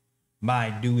Dallas by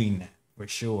doing that, for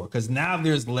sure. Because now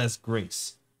there's less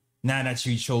grace now that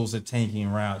you chose the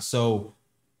tanking route. So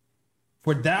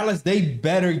for Dallas, they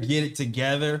better get it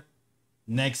together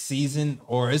next season,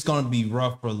 or it's going to be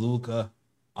rough for Luka.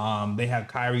 They have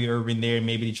Kyrie Irving there.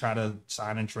 Maybe they try to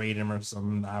sign and trade him or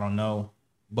something. I don't know.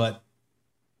 But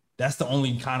that's the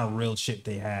only kind of real shit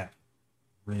they have,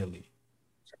 really.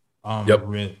 Yep.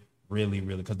 Really,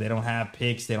 because they don't have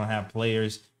picks. They don't have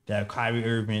players. They have Kyrie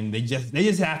Irving. They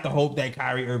just have to hope that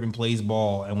Kyrie Irving plays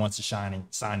ball and wants to sign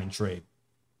and trade.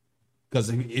 Because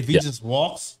if he just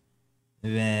walks,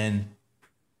 then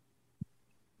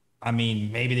I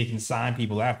mean, maybe they can sign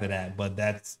people after that, but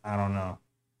that's, I don't know.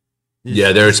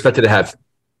 They're expected to have.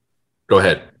 Go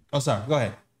ahead. Oh, sorry. Go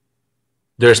ahead.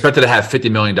 They're expected to have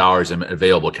 $50 million in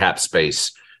available cap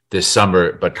space this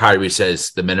summer, but Kyrie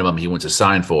says the minimum he wants to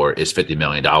sign for is $50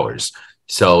 million.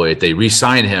 So if they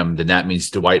re-sign him, then that means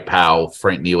Dwight Powell,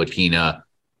 Frank Ntilikina,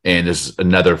 and there's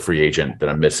another free agent that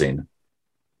I'm missing.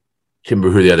 Can't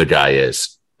remember who the other guy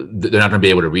is. they're not going to be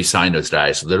able to re-sign those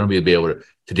guys. So they're going to be able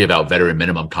to give out veteran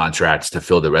minimum contracts to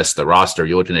fill the rest of the roster.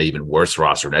 You're looking at an even worse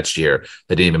roster next year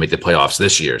that didn't even make the playoffs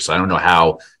this year. So I don't know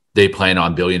how they plan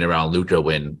on building around Luka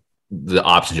when the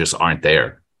options just aren't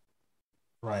there.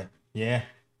 Right. Yeah.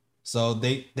 So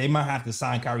they might have to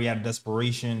sign Kyrie out of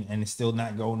desperation and it's still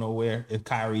not go nowhere if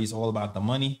Kyrie's all about the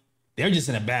money. They're just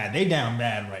in a bad. They down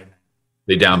bad right now.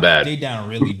 They down bad. They down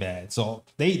really bad. So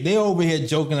they over here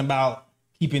joking about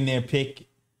keeping their pick,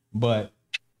 but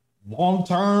long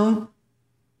term,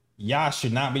 y'all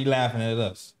should not be laughing at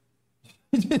us.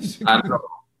 I know.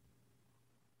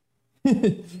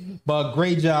 But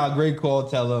great job, great call,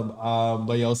 tell him.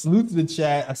 But yo, salute to the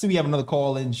chat. I see we have another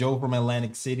call in, Joe from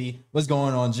Atlantic City. What's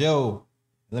going on, Joe?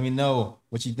 Let me know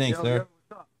what you think, sir.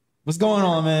 What's going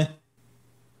on, man?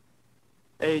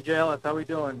 Hey, J Ellis, how we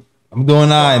doing? I'm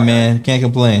doing all right, man. Can't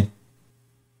complain.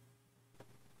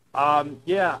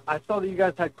 Yeah, I saw that you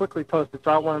guys had quickly posted,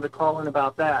 so I wanted to call in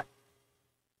about that.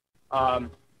 I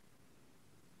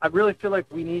really feel like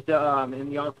we need to, in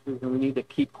the offseason, we need to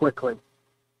keep quickly.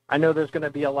 I know there's going to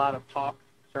be a lot of talk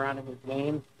surrounding his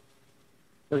name.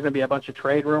 There's going to be a bunch of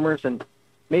trade rumors, and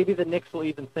maybe the Knicks will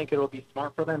even think it will be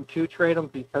smart for them to trade him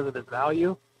because of his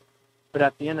value. But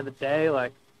at the end of the day,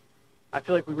 like, I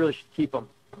feel like we really should keep him,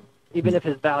 even if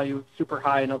his value is super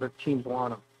high and other teams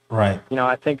want him. Right. You know,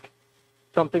 I think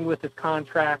something with his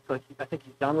contract, like I think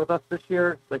he's done with us this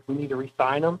year. Like we need to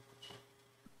re-sign him.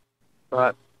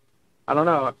 But I don't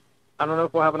know. I don't know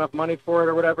if we'll have enough money for it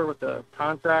or whatever with the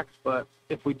contracts, but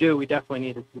if we do, we definitely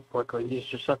need to keep quickly. He's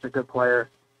just such a good player.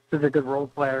 He's a good role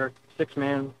player,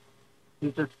 6-man.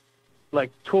 He's just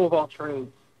like tool of all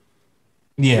trades.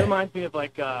 Yeah. He reminds me of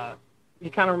like he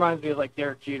kind of reminds me of like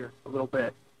Derek Jeter a little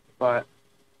bit, but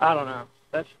I don't know.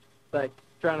 That's like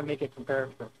trying to make a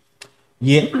comparison.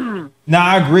 Yeah. No,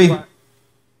 I agree.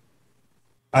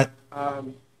 But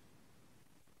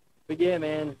yeah,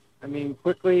 man. I mean,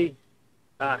 quickly.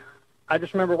 I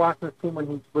just remember watching this team when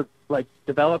he was like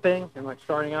developing and like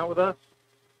starting out with us,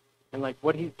 and like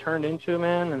what he's turned into,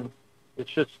 man. And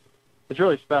it's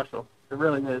really special. It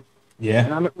really is. Yeah.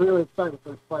 And I'm really excited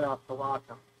for this playoffs to watch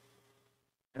him.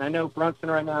 And I know Brunson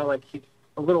right now, like he's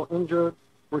a little injured.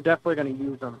 We're definitely going to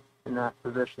use him in that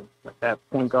position, like that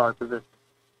point guard position.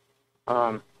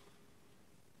 But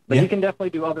he can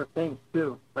definitely do other things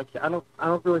too. Like I don't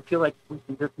really feel like we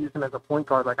can just use him as a point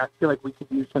guard. Like I feel like we could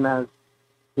use him as,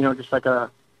 you know, just like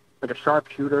a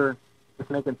sharpshooter, just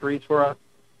making threes for us.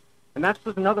 And that's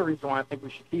just another reason why I think we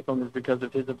should keep him, is because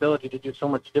of his ability to do so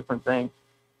much different things.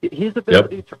 His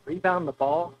ability to rebound the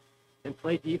ball and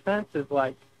play defense is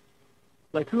like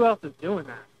who else is doing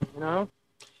that, you know?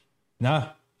 Nah,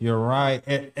 you're right.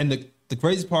 And the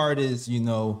crazy part is, you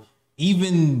know,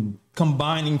 even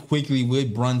combining quickly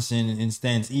with Brunson in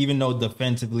stance, even though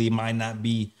defensively it might not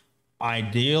be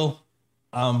ideal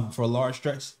for a large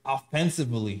stretch,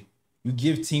 offensively, you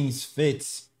give teams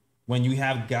fits when you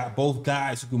have got both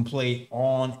guys who can play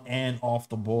on and off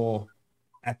the ball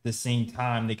at the same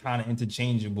time. They kind of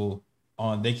interchangeable.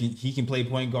 He can play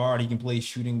point guard, he can play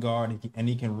shooting guard, and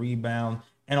he can rebound.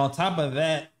 And on top of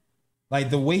that, like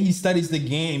the way he studies the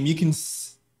game, you can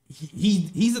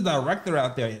he's a director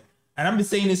out there. And I've been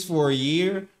saying this for a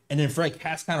year, and then Fred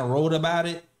Cass kind of wrote about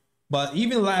it. But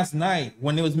even last night,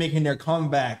 when they was making their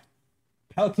comeback,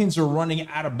 Pelicans are running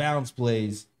out of bounds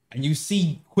plays. And you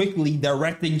see quickly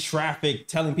directing traffic,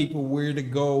 telling people where to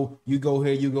go. You go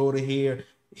here, you go to here.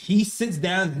 He sits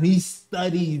down and he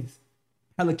studies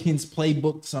Pelicans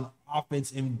playbooks on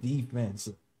offense and defense.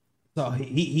 So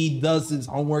he does his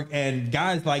homework. And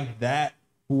guys like that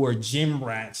who are gym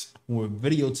rats, who are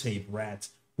videotape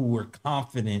rats, who are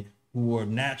confident, who are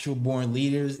natural born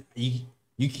leaders,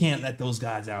 you can't let those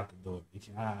guys out the door.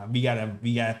 We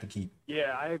got to keep.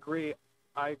 Yeah, I agree.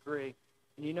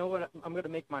 And you know what? I'm going to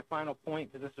make my final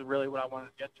point, because this is really what I wanted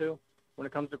to get to when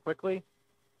it comes to quickly.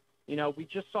 You know, we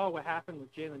just saw what happened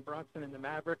with Jalen Brunson and the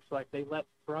Mavericks. Like, they let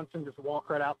Brunson just walk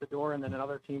right out the door, and then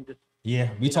another team just... Yeah,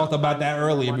 we talked about that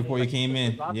earlier before you came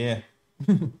in. Yeah.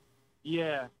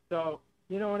 Yeah, so,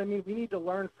 you know what I mean? We need to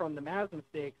learn from the Mavs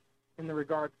mistakes in the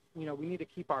regard, you know, we need to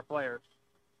keep our players.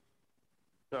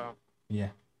 So... Yeah.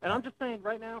 And I'm just saying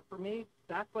right now, for me,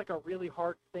 that's like a really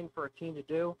hard thing for a team to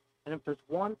do. And if there's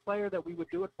one player that we would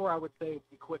do it for, I would say it would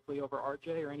be quickly over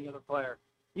RJ or any other player,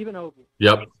 even Obi.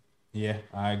 Yep. Yeah,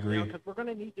 I agree. Because we're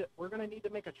gonna need to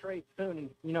make a trade soon, and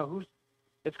you know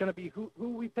it's gonna be who are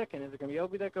we picking? Is it gonna be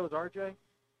Obi that goes RJ?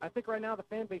 I think right now the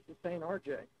fan base is saying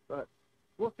RJ, but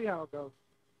we'll see how it goes.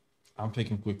 I'm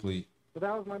picking quickly. So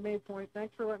that was my main point.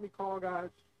 Thanks for letting me call, guys.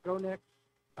 Go Knicks.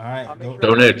 All right,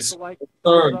 go Knicks. Like,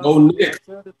 Go Knicks.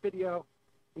 share this video.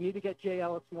 We need to get J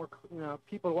Ellis more,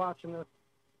 people watching this.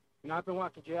 I've been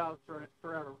watching J Ellis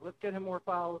forever. Let's get him more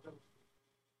followers and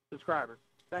subscribers.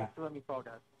 Thanks for letting me call,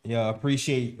 guys. Yeah,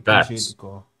 appreciate Facts. the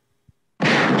call.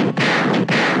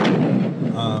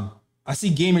 I see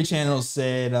Gamer Channel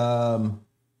said,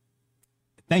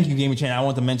 thank you, Gamer Channel. I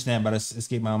want to mention that, but it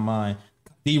escaped my mind.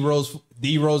 D-Rose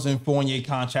and Fournier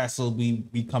contracts will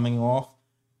be coming off.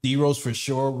 D-Rose for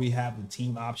sure. We have the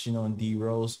team option on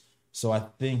D-Rose. So I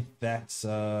think that's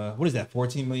what is that?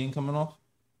 14 million coming off?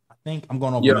 I think I'm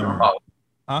going over memory.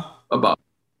 About.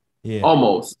 Yeah.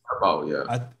 Almost. About, yeah.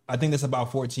 I think that's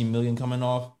about 14 million coming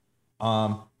off.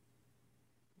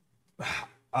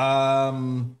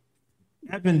 Evan,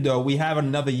 though, we have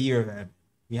another year of Evan.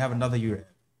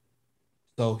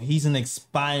 So he's an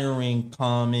expiring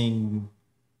coming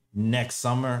next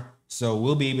summer. So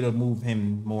we'll be able to move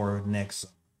him more next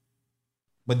summer.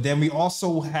 But then we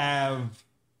also have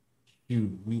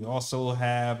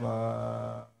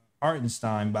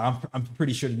Hartenstein, but I'm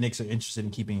pretty sure the Knicks are interested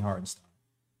in keeping Hartenstein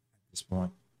at this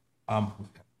point. All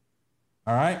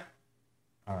right.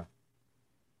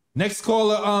 Next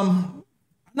caller.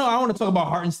 No, I want to talk about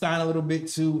Hartenstein a little bit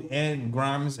too, and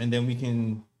Grimes, and then we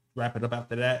can wrap it up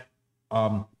after that.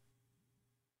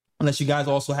 Unless you guys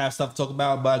also have stuff to talk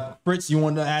about. But Fritz, you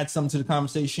want to add something to the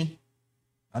conversation?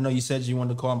 I know you said you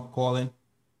wanted to call in.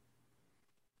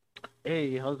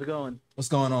 Hey, how's it going? What's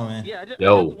going on, man? Yeah, I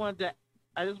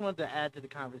just wanted to add to the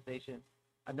conversation.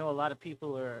 I know a lot of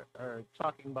people are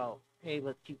talking about, hey,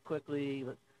 let's keep quickly.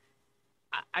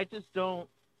 I just don't.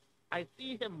 I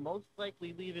see him most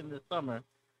likely leaving this summer,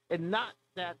 and not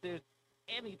that there's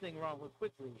anything wrong with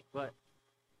quickly, but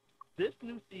this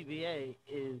new CBA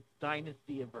is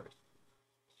dynasty averse.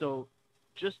 So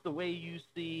just the way you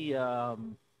see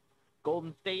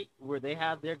Golden State, where they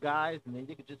have their guys and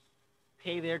they could just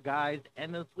pay their guys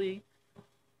endlessly,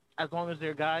 as long as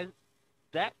they're guys,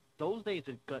 those days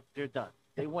they're done.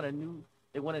 They want a new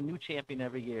champion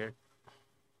every year.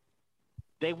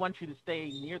 They want you to stay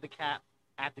near the cap,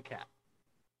 at the cap.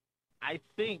 I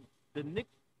think the Knicks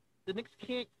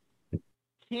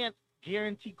can't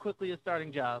guarantee quickly a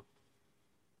starting job.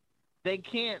 They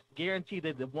can't guarantee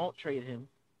that they won't trade him.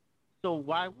 So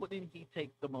why wouldn't he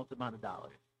take the most amount of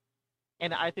dollars?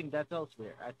 And I think that's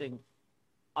elsewhere. I think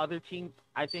other teams,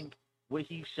 what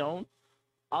he's shown,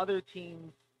 other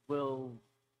teams will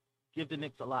give the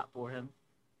Knicks a lot for him,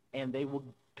 and they will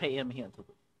pay him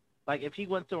handsomely. Like if he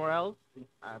went somewhere else,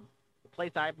 the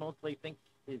place I mostly think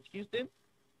is Houston.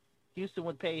 Houston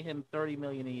would pay him $30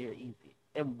 million a year easy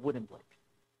and wouldn't blink.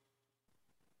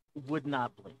 Would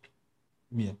not blink.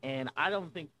 Yeah. And I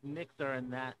don't think Knicks are in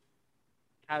that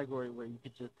category where you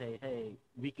could just say, hey,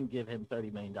 we can give him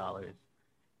 $30 million.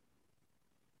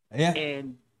 Yeah.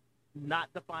 And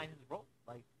not define his role.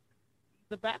 Like, he's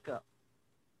the backup.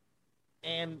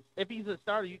 And if he's a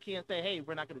starter, you can't say, hey,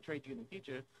 we're not going to trade you in the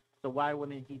future. So why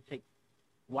wouldn't he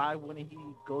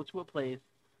go to a place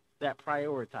that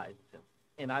prioritizes him?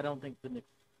 And I don't think the Knicks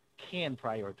can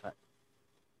prioritize.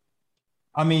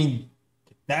 I mean,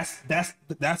 that's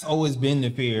always been the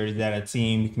fear, that a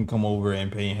team can come over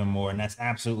and pay him more, and that's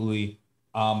absolutely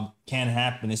can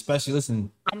happen. Especially,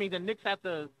 listen. I mean, the Knicks have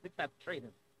to trade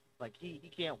him. Like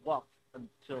he can't walk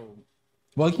until.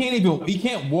 Well, he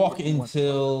can't walk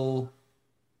until.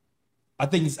 I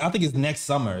think it's next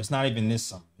summer. It's not even this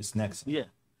summer. It's next summer. Yeah,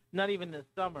 not even this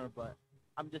summer. But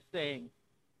I'm just saying,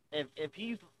 if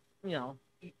he's, you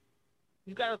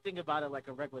got to think about it like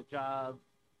a regular job.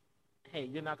 Hey,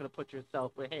 you're not going to put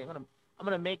yourself, but hey, I'm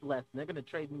gonna make less, and they're gonna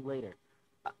trade me later.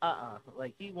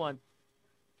 Like he should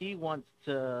want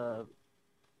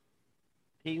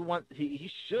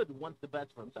the best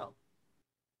for himself.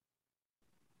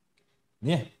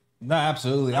 Yeah, no,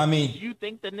 absolutely. I mean, do you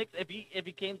think the Knicks, if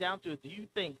he came down to it, do you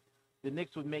think the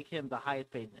Knicks would make him the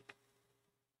highest paid Knick?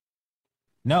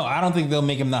 No, I don't think they'll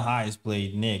make him the highest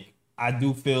paid Knick. I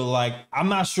do feel like, I'm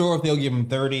not sure if they'll give him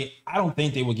 30. I don't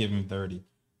think they will give him 30,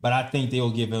 but I think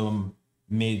they'll give him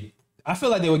I feel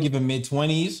like they would give him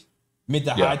mid-20s, mid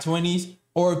to high 20s.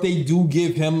 Or if they do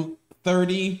give him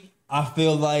 30, I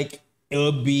feel like it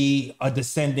would be a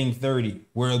descending 30,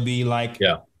 where it'll be like,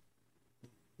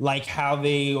 like how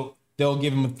they'll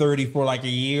give him 30 for like a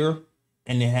year,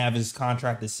 and then have his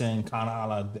contract descend, kind of a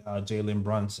la Jalen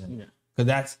Brunson. Yeah. Because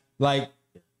that's like,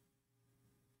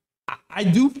 I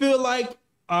do feel like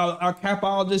our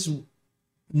capologist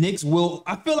Knicks will.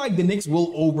 I feel like the Knicks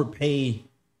will overpay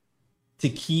to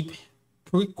keep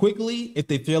quickly if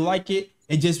they feel like it.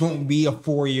 It just won't be a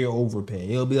 4-year overpay.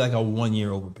 It'll be like a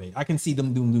 1-year overpay. I can see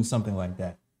them do something like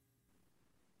that.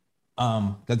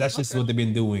 Because that's just what they've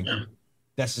been doing.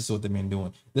 That's just what they've been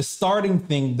doing. The starting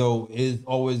thing, though, is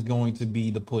always going to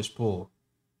be the push-pull.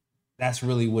 That's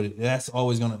really what that's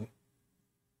always going to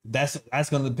that's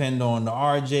going to depend on the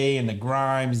RJ and the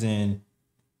Grimes and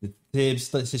the Tibbs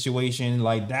situation.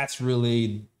 Like, that's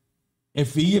really,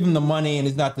 if you give him the money and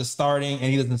it's not the starting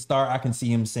and he doesn't start, I can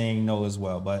see him saying no as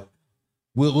well. But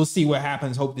we'll see what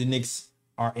happens. Hope the Knicks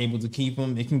are able to keep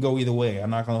him. It can go either way.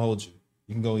 I'm not going to hold you.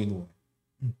 You can go either way.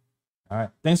 All right.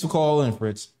 Thanks for calling,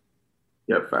 Fritz.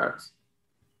 Yeah, facts.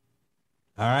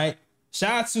 All right.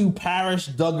 Shout out to Parrish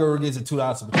Duggar gets a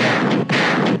 $2 super chat.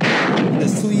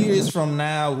 Because 2 years from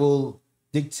now will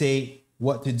dictate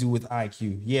what to do with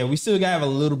IQ. Yeah, we still gotta have a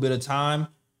little bit of time.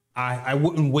 I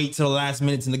wouldn't wait till the last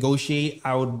minute to negotiate.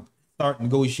 I would start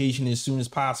negotiation as soon as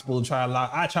possible and try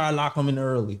to lock them in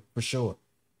early for sure.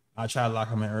 I try to lock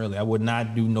them in early. I would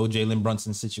not do no Jalen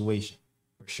Brunson situation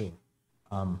for sure.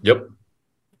 Yep.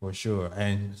 For sure.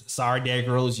 And sorry, Derrick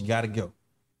Rose, you gotta go.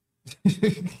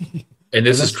 And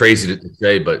this is crazy to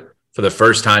say, but for the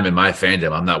first time in my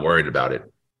fandom, I'm not worried about it.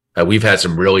 We've had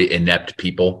some really inept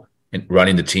people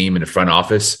running the team in the front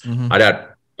office. I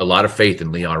got a lot of faith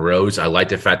in Leon Rose. I like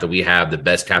the fact that we have the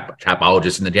best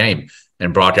capologist in the game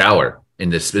and Brock Aller in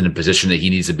the position that he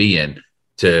needs to be in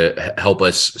to help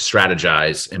us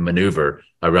strategize and maneuver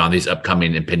around these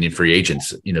upcoming impending free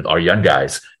agents, our young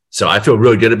guys. So I feel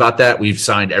really good about that. We've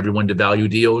signed everyone to value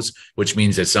deals, which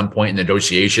means at some point in the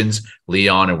negotiations,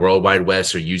 Leon and World Wide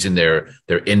West are using their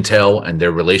intel and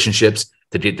their relationships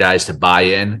to get guys to buy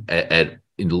in at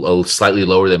slightly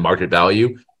lower than market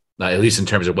value, at least in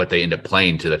terms of what they end up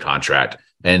playing to the contract.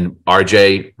 And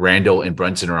RJ, Randall, and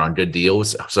Brunson are on good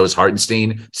deals. So is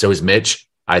Hartenstein. So is Mitch.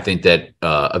 I think that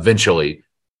eventually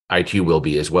IQ will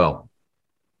be as well.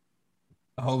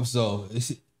 I hope so.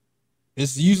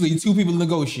 It's usually two people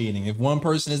negotiating. If one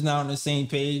person is not on the same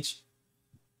page,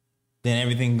 then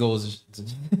everything goes.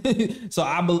 So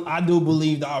I do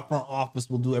believe the front office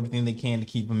will do everything they can to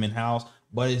keep them in house,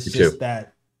 but it's just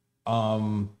that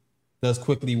does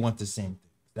quickly want the same thing.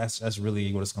 That's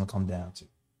really what it's going to come down to.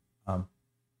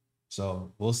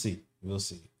 So we'll see.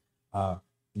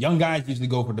 Young guys usually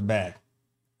go for the bag.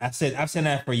 I've said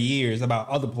that for years about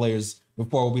other players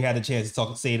before we had a chance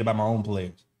to say it about my own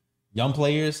players. Young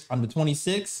players under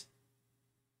 26,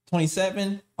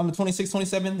 27, under 26,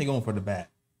 27, they're going for the bag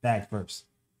first.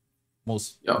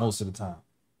 Most of the time.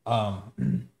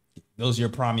 Those are your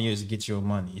prime years to get your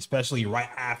money, especially right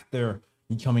after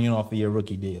you coming in off of your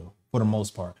rookie deal, for the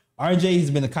most part. RJ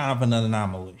has been a kind of an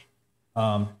anomaly.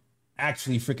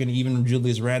 Actually, freaking even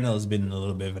Julius Randle has been a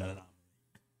little bit of an anomaly,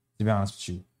 to be honest with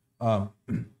you.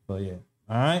 But yeah.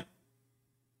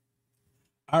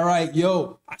 All right,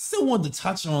 yo, I still want to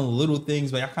touch on little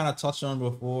things, but I kind of touched on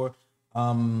before.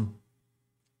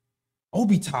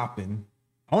 Obi Toppin.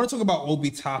 I want to talk about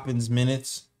Obi Toppin's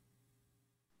minutes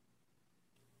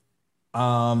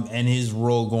and his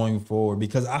role going forward,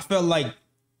 because I felt like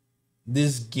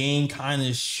this game kind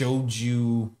of showed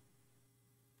you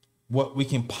what we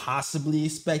can possibly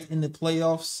expect in the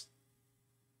playoffs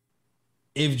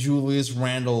if Julius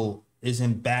Randle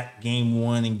isn't back game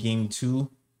 1 and game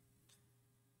 2.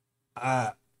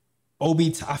 I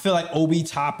feel like Obi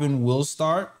Toppin will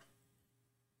start.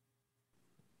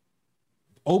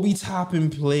 Obi Toppin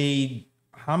played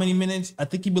how many minutes? I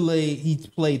think he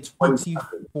played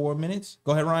 24 minutes.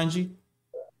 Go ahead, Ryan G.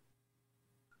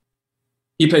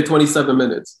 He played 27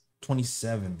 minutes.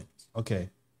 27 minutes.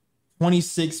 Okay.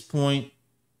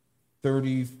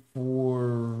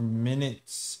 26.34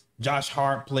 minutes. Josh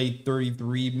Hart played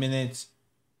 33 minutes.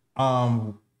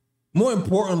 More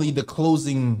importantly, the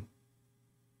closing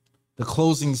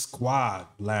squad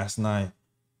last night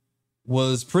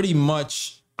was pretty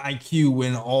much IQ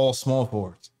in all small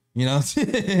forwards.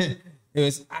 It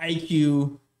was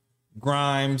IQ,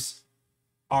 Grimes,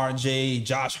 RJ,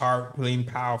 Josh Hart playing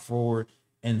power forward,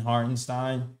 and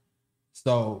Hartenstein.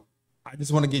 So I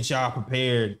just want to get y'all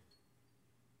prepared.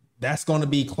 That's going to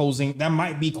be closing. That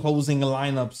might be closing the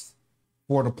lineups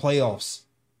for the playoffs.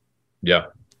 Yeah.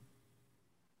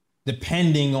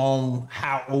 Depending on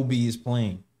how Obi is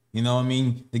playing. You know what I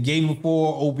mean? The game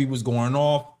before, Obi was going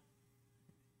off,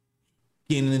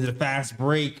 getting into the fast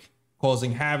break,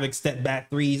 causing havoc, step back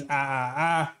threes,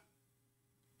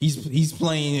 He's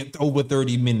playing over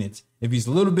 30 minutes. If he's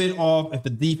a little bit off, if the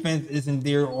defense isn't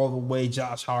there all the way,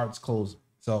 Josh Hart's closing.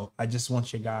 So I just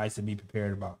want you guys to be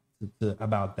prepared about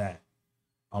that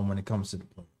when it comes to the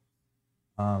play.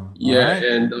 Right.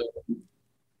 And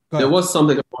there is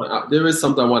something I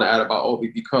want to add about Obi,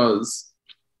 because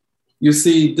you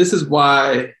see, this is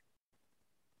why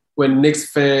when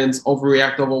Knicks fans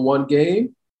overreact over one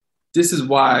game, this is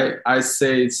why I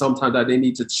say sometimes that they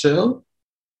need to chill,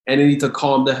 and they need to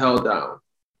calm the hell down.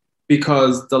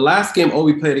 Because the last game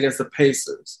Obi played against the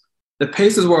Pacers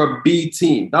were a B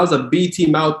team. That was a B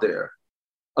team out there.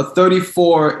 A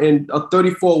 34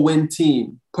 win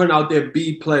team putting out their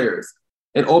B players.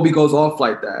 And Obi goes off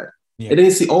like that. Yeah. And then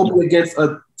you see Obi against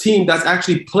a team that's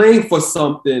actually playing for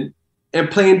something and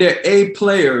playing their A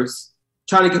players,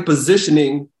 trying to get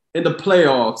positioning in the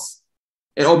playoffs.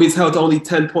 And Obi's held to only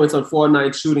 10 points on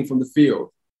 4-9 shooting from the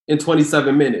field in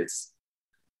 27 minutes.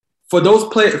 For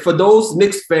those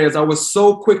Knicks fans, I was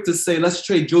so quick to say, let's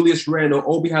trade Julius Randle.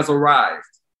 Obi has arrived.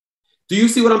 Do you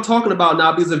see what I'm talking about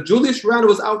now? Because if Julius Randle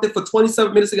was out there for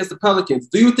 27 minutes against the Pelicans,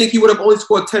 do you think he would have only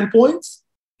scored 10 points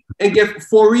and get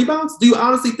 4 rebounds? Do you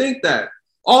honestly think that?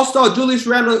 All-star Julius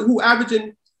Randle, who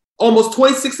averaging almost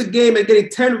 26 a game and getting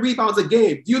 10 rebounds a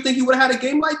game, do you think he would have had a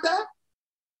game like that?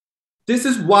 This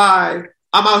is why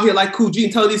I'm out here like Cool G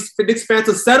and telling these Knicks fans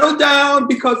to settle down,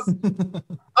 because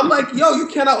I'm like, yo, you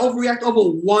cannot overreact over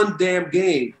one damn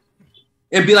game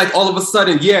and be like all of a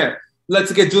sudden, yeah,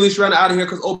 let's get Julius Randle out of here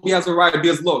because Obi has a right.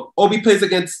 Because look, Obi plays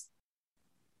against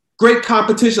great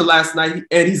competition last night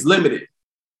and he's limited.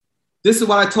 This is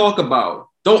what I talk about.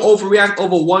 Don't overreact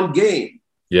over one game.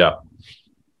 Yeah.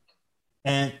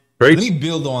 And let me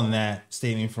build on that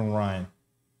statement from Ryan.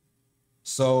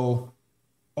 So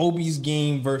Obi's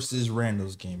game versus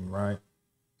Randall's game, right?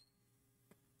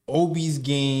 Obi's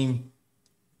game,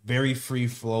 very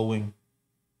free-flowing.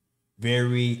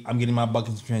 I'm getting my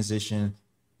buckets in transition.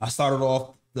 I started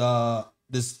off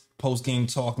this post-game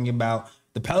talking about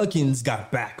the Pelicans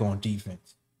got back on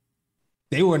defense.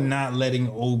 They were not letting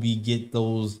Obi get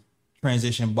those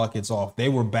transition buckets off. They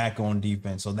were back on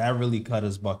defense, so that really cut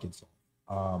his buckets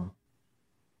off.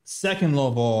 Second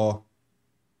of all,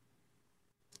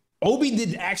 Obi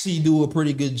did actually do a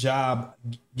pretty good job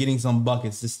getting some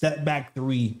buckets. The step back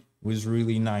three was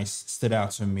really nice, stood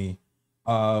out to me.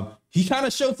 He kind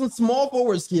of showed some small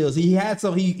forward skills. He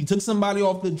took somebody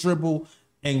off the dribble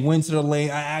and went to the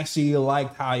lane. I actually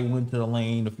liked how he went to the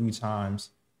lane a few times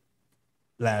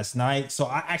last night. So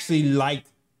I actually liked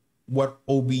what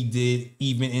Obi did,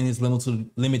 even in his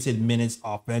limited minutes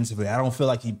offensively. I don't feel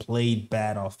like he played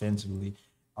bad offensively.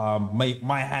 Might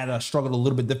had struggled a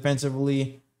little bit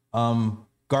defensively.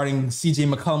 Guarding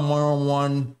CJ McCollum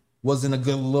one-on-one wasn't a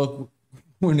good look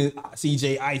when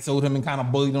CJ ISO'd him and kind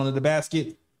of bullied under the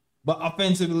basket. But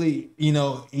offensively,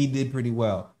 he did pretty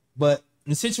well. But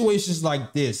in situations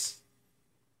like this,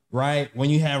 right, when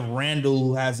you have Randall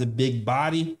who has a big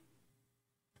body,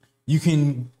 you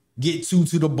can get to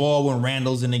the ball when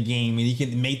Randall's in the game, and he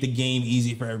can make the game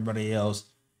easy for everybody else.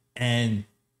 And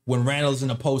when Randall's in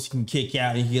the post, he can kick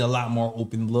out and he get a lot more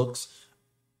open looks.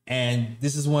 And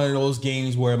this is one of those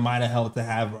games where it might have helped to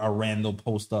have a Randall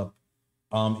post up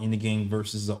in the game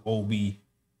versus a Obi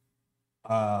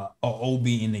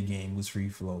in the game was free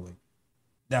flowing.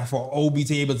 That for Obi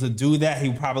to be able to do that,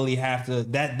 he probably have to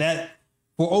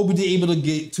for Obi to be able to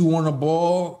get 2 on the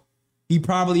ball, he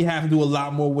probably have to do a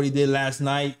lot more what he did last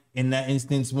night in that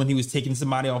instance when he was taking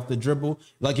somebody off the dribble.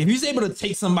 Like if he's able to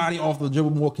take somebody off the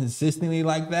dribble more consistently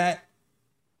like that,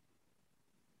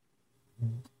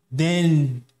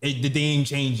 then the game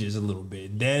changes a little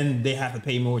bit. Then they have to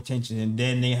pay more attention, and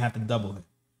then they have to double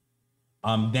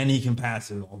him. Then he can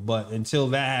pass it all. But until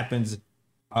that happens,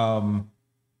 we're not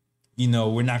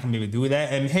going to be able to do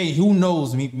that. And hey, who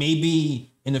knows?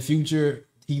 Maybe in the future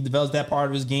he develops that part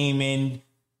of his game, and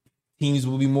teams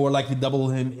will be more likely to double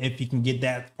him if he can get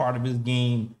that part of his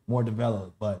game more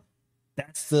developed. But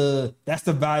that's the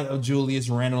value of Julius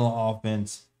Randle on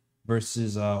offense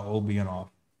versus Obi on offense.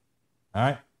 All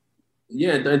right.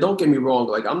 Yeah, and don't get me wrong.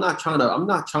 Like I'm not trying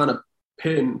to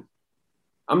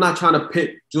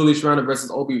pit Julius Randle versus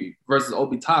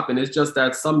Obi Toppin. It's just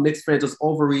that some Knicks fans just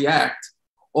overreact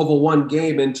over one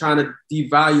game and trying to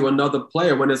devalue another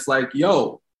player when it's like,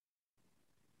 yo,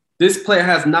 this player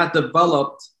has not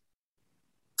developed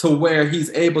to where he's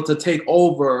able to take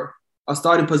over a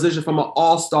starting position from an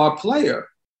all-star player.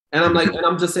 And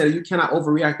I'm just saying you cannot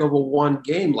overreact over one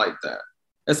game like that.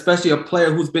 Especially a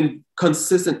player who's been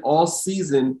consistent all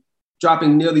season,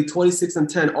 dropping nearly 26 and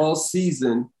 10 all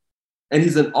season, and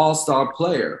he's an all-star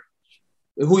player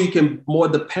who you can more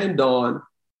depend on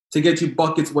to get you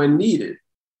buckets when needed.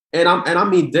 And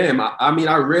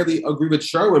I rarely agree with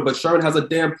Sherwin, but Sherwin has a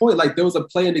damn point. Like there was a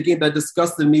play in the game that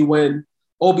disgusted me when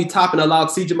Obi Toppin allowed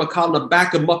CJ McCollum to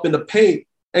back him up in the paint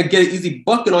and get an easy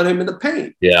bucket on him in the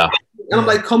paint. Yeah. And I'm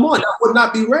like, come on, that would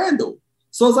not be Randall.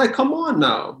 So it's like, come on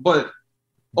now. But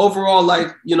overall,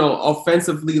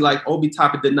 offensively, Obi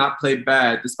Toppin did not play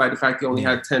bad, despite the fact he only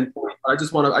had 10 points. I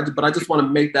just want to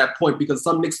make that point because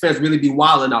some Knicks fans really be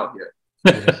wilding out here.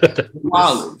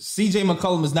 Wilding. CJ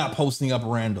McCollum is not posting up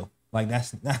Randall. Like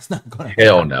that's not gonna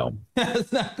Hell no.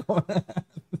 That's not gonna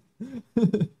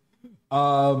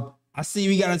happen. I see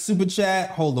we got a super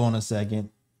chat. Hold on a second.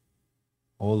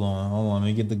 Hold on. Let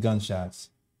me get the gunshots.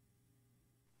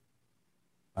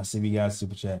 I see we got a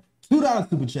super chat. $2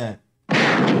 super chat.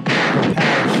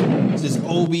 Says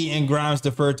Obi and Grimes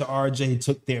deferred to RJ,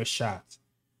 took their shots.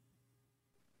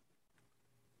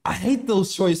 I hate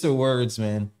those choice of words,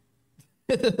 man.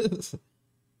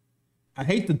 I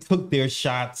hate the took their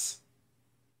shots.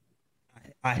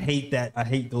 I hate that. I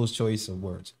hate those choice of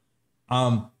words.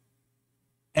 And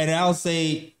I'll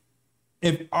say,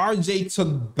 if RJ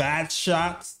took bad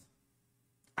shots,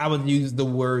 I would use the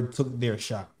word took their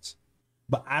shots.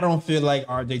 But I don't feel like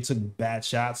RJ took bad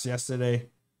shots yesterday.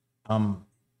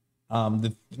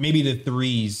 Maybe the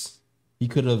threes, he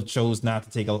could have chose not to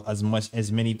take as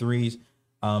many threes.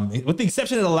 With the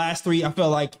exception of the last three, I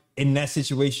felt like in that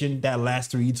situation, that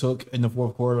last three he took in the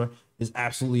fourth quarter is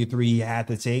absolutely a three he had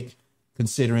to take,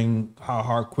 considering how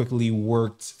hard quickly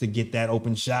worked to get that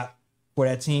open shot for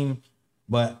that team.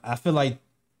 But I feel like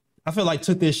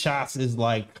took their shots is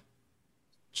like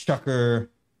chucker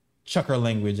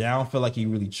language. I don't feel like he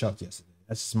really chucked yesterday.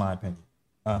 That's just my opinion.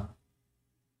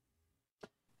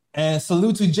 And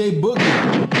salute to Jay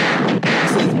Boogie. He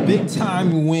says big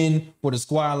time win for the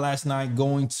squad last night,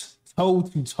 going toe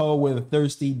to toe with a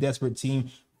thirsty, desperate team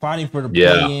fighting for the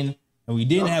play-in, and we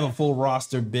didn't have a full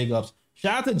roster. Big ups.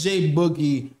 Shout out to Jay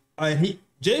Boogie.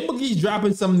 Jay Boogie's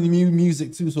dropping some new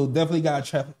music too, so definitely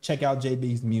gotta check out Jay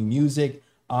Boogie's new music.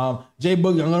 Jay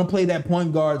Boogie, I'm gonna play that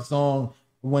point guard song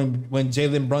when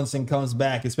Jalen Brunson comes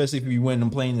back, especially if you win. I'm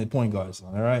playing the point guard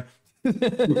song. All right.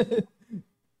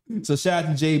 So shout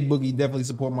out to Jay Boogie. Definitely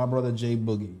support my brother Jay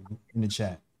Boogie in the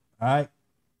chat. All right.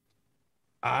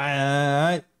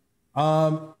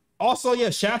 Also,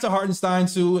 yeah, shout out to Hartenstein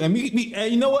too. And we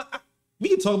you know what? We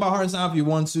can talk about Hartenstein if you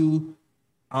want to.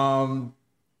 I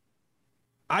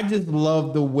just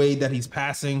love the way that he's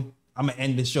passing. I'm gonna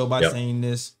end the show by saying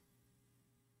this.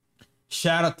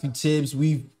 Shout out to Tibbs.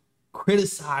 We've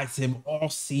criticized him all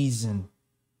season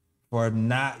for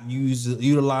not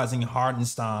utilizing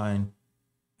Hartenstein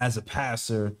as a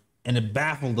passer, and it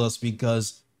baffled us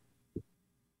because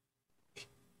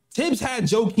Tibbs had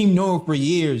Joakim Noah for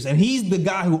years, and he's the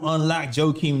guy who unlocked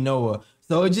Joakim Noah.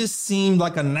 So it just seemed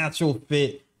like a natural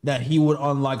fit that he would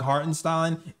unlock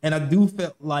Hartenstein. And I do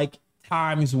feel like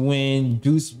times when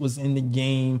Deuce was in the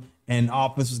game and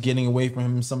offense was getting away from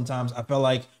him, sometimes I felt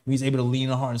like he was able to lean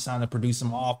on Hartenstein to produce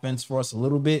some offense for us a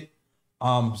little bit.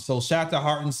 So shout out to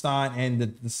Hartenstein and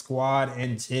the squad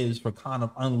and Tibbs for kind of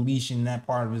unleashing that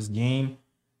part of his game.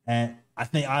 And I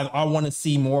think I want to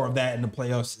see more of that in the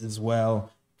playoffs as well.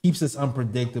 Keeps us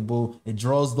unpredictable. It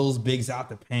draws those bigs out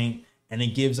the paint, and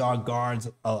it gives our guards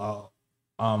more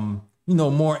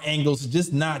angles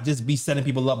to not just be setting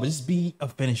people up, but just be a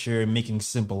finisher and making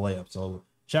simple layups. So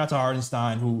shout out to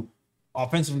Hartenstein, who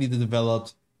offensively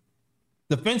developed,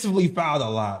 defensively fouled a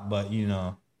lot, but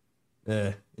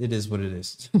it is what it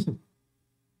is.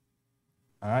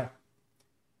 All right.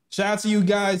 Shout out to you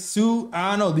guys too.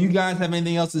 I don't know. Do you guys have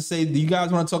anything else to say? Do you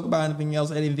guys want to talk about anything else?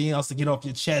 Anything else to get off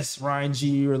your chest, Ryan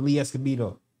G or Lee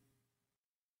Escobedo?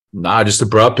 Nah, just a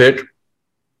broad pick.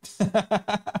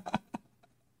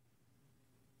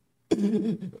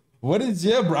 What is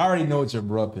your? I already know what your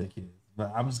broad pick is,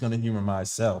 but I'm just gonna humor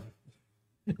myself.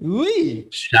 Lee.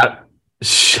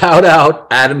 Shout out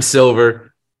Adam Silver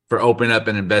for opening up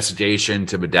an investigation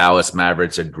to the Dallas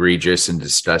Mavericks' egregious and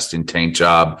disgusting tank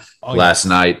job last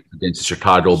night against the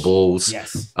Chicago Bulls.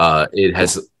 Yes.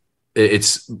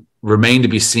 It's remained to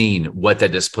be seen what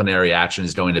that disciplinary action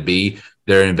is going to be.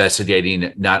 They're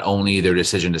investigating not only their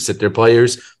decision to sit their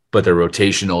players, but their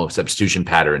rotational substitution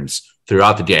patterns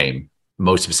throughout the game,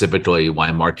 most specifically why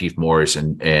Markieff Morris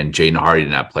and Jaden Hardy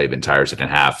did not play the entire second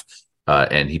half.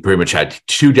 And he pretty much had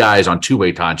two guys on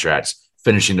two-way contracts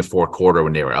finishing the fourth quarter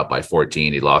when they were up by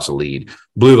 14. He lost a lead,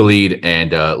 blew the lead,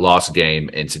 and lost the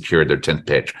game and secured their 10th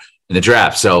pick in the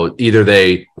draft. So either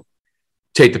they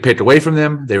take the pick away from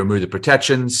them, they remove the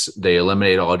protections, they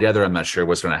eliminate altogether. I'm not sure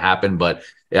what's going to happen, but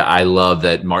I love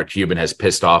that Mark Cuban has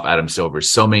pissed off Adam Silver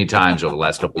so many times over the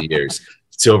last couple of years.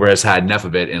 Silver has had enough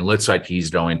of it, and it looks like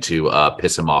he's going to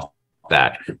piss him off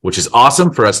that, which is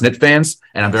awesome for us Knicks fans.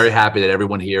 And I'm very happy that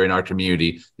everyone here in our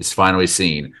community is finally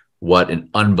seeing what an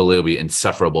unbelievably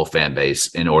insufferable fan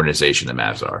base and organization the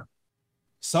Mavs are.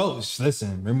 So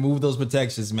listen, remove those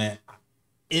protections, man.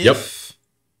 If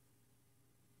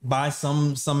by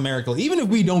some miracle, even if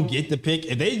we don't get the pick,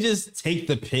 if they just take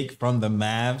the pick from the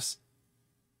Mavs,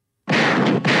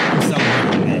 I'm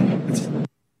celebrating, man.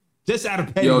 Just out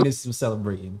of pettiness of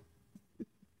celebrating.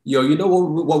 Yo, you know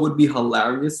what would be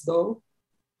hilarious though?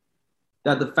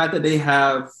 That the fact that they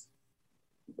have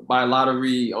by the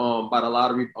lottery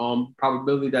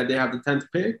probability that they have the 10th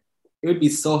pick, it would be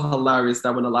so hilarious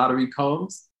that when the lottery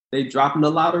comes, they drop in the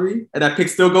lottery and that pick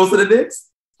still goes to the Knicks.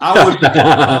 I would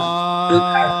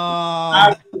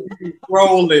be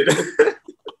rolling.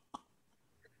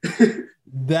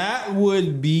 That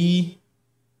would be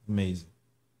amazing.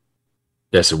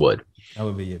 Yes, it would. That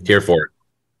would be amazing. Here for it.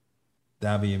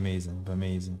 That'd be amazing.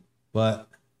 But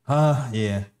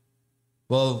yeah.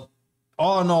 Well,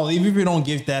 all in all, even if you don't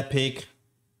give that pick,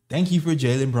 thank you for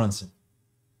Jalen Brunson.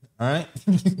 All right.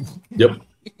 Yep.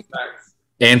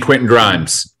 And Quentin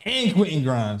Grimes.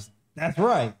 That's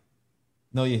right.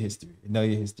 Know your history.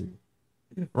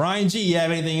 Ryan G, you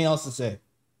have anything else to say?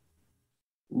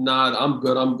 Nah, I'm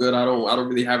good. I don't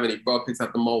really have any bro picks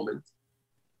at the moment.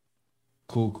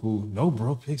 Cool. No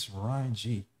bro picks for Ryan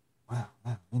G. Wow.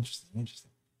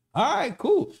 Interesting. All right,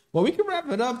 cool. Well, we can wrap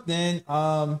it up then.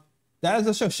 That is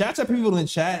the show. Shout out to people in the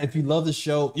chat. If you love the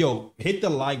show, yo, hit the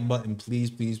like button,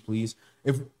 please.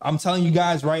 If I'm telling you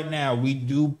guys right now, we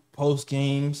do post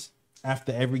games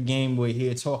after every game. We're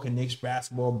here talking Knicks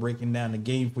basketball, breaking down the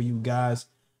game for you guys.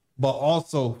 But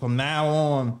also from now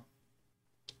on,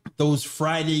 those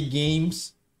Friday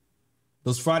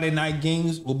night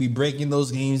games, we'll be breaking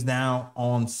those games down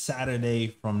on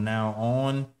Saturday from now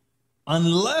on.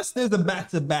 Unless there's a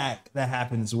back-to-back that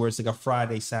happens where it's like a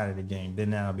Friday-Saturday game,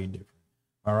 then that'll be different.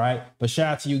 All right? But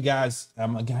shout out to you guys.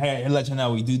 I'm going to let you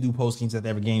know we do post games at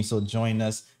every game, so join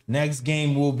us. Next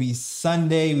game will be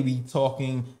Sunday. We'll be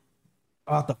talking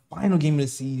about the final game of the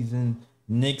season,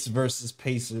 Knicks versus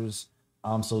Pacers.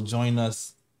 So join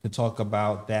us to talk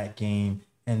about that game.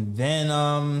 And then,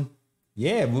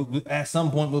 at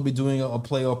some point, we'll be doing a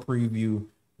playoff preview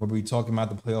where we'll be talking about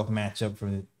the playoff matchup for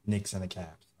the Knicks and the Cavs.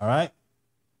 All right.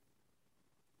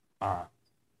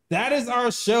 That is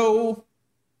our show.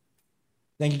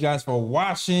 Thank you guys for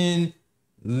watching.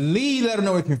 Lee, let them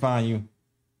know where they can find you.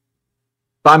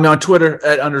 Find me on Twitter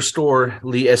at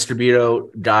 _Lee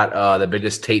Escobedo. Got the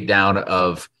biggest takedown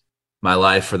of my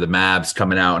life for the Mavs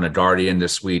coming out in a Guardian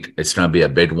this week. It's going to be a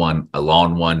big one, a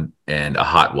long one, and a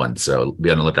hot one. So be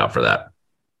on the lookout for that.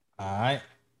 All right.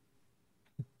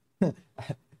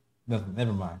 No,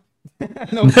 never mind.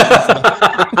 No,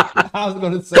 I was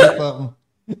going to say something.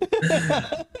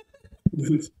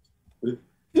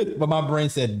 But my brain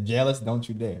said, J Ellis, don't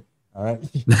you dare. All right.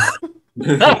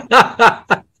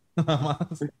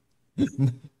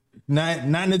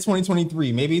 9 to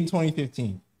 2023, maybe in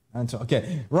 2015.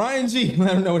 Okay. Ryan G,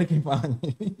 let him know where they can find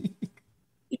me.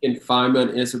 You can find me on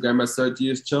Instagram at Sir G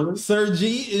is chilling. Sir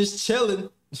G is chilling.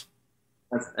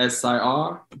 That's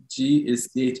SIR. G is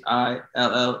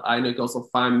CHILL. And you can also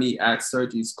find me at Sir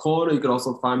G's Corner. You can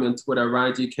also find me on Twitter at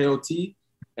Ryan G KOT.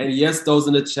 And yes, those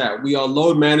in the chat, we are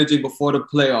load managing before the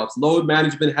playoffs. Load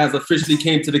management has officially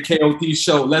came to the KOT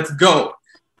show. Let's go.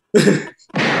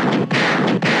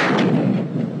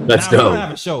 Let's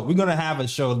go. We're gonna have a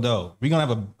show though. We're gonna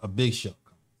have a big show.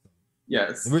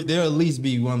 Yes. There'll at least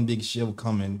be one big show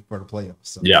coming for the playoffs.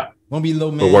 So yeah. Won't be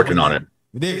low man. We're working on it.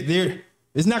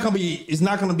 It's not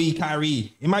gonna be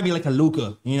Kyrie. It might be like a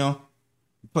Luka,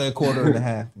 play a quarter and a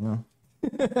half,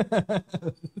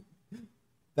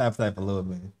 type of little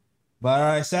man. But all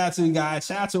right, shout out to you guys.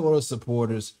 Shout out to all the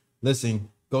supporters. Listen,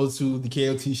 go to the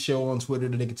KOT show on Twitter,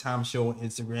 the Knick of Time show on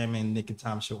Instagram, and Knick of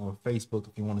Time show on Facebook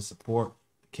if you want to support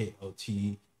the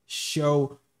KOT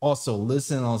show. Also,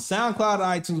 listen on SoundCloud,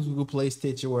 iTunes, Google Play,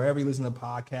 Stitcher, wherever you listen to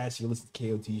podcasts, you listen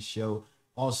to KOT show.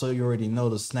 Also, you already know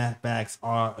the snapbacks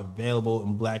are available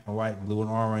in black and white, blue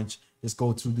and orange. Just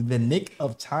go to the Knick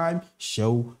of Time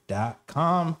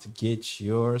Show.com to get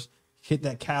yours. Hit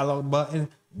that catalog button.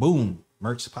 Boom.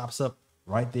 Merch pops up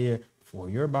right there for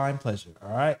your buying pleasure.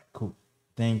 All right, cool.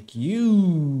 Thank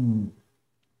you.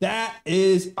 That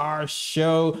is our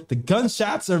show. The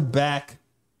gunshots are back.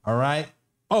 All right.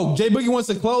 Oh, J Boogie wants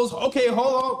to close. Okay,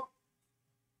 hold on.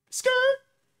 Skirt.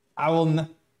 I will not.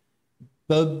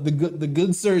 The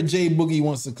good sir J Boogie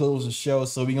wants to close the show,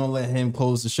 so we're gonna let him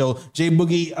close the show. J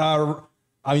Boogie,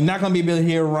 I'm not gonna be able to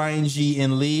hear Ryan G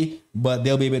and Lee, but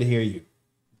they'll be able to hear you.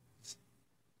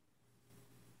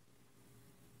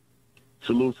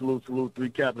 Salute,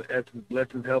 three capital S's,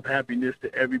 blessings, health, happiness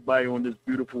to everybody on this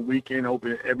beautiful weekend.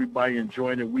 Hoping everybody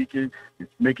enjoying the weekend.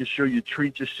 It's making sure you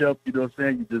treat yourself, you know what I'm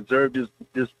saying? You deserve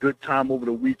this good time over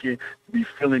the weekend. be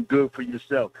feeling good for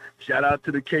yourself. Shout out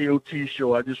to the KOT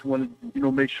show. I just want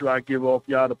to, make sure I give off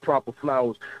y'all the proper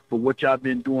flowers for what y'all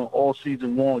been doing all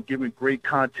season long, giving great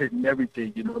content and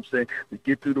everything. You know what I'm saying? To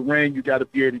get through the rain, you got to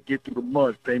be able to get through the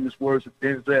mud. Famous words of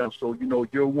Denzel. So,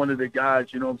 you're one of the guys,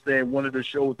 you know what I'm saying? One of the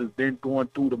shows that's been going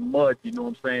through the mud, you know what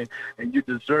I'm saying? And you're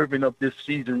deserving of this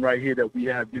season right here that we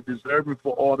have. You're deserving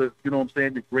for all the, you know what I'm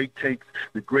saying, the great takes,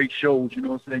 the great shows, you know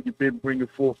what I'm saying? You've been bringing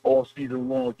forth all season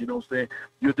long, you know what I'm saying?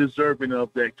 You're deserving of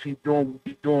that. Keep doing what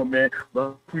you're doing, man. I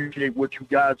appreciate what you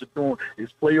guys are doing.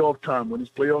 It's playoff time. When it's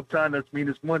playoff time, that means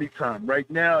it's money time. Right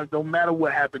now, it don't matter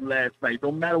what happened last night.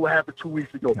 Don't matter what happened 2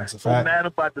 weeks ago. Don't matter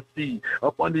about the seed.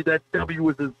 Up under that W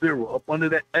is a 0. Up under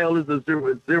that L is a 0.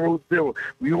 It's 0-0.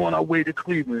 We on our way to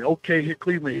Cleveland. Okay, here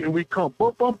Cleveland. Here we come.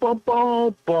 Boom, boom, boom,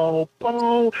 boom, boom,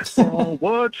 boom, boom.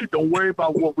 What? You don't worry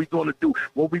about what we're gonna do.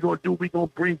 What we're gonna do, we're gonna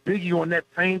bring Biggie on that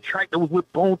same track that was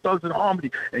with Bone Thugs and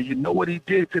Harmony. And you know what he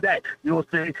did to that? You know what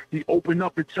I'm saying? He opened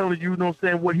up and telling you, know what I'm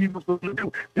saying, what he was going to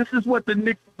do. This is what the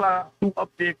Knicks do up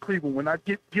there in Cleveland. When I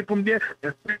get from there,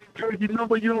 that jersey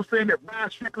number, you know what I'm saying, that Ryan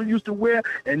Strickland used to wear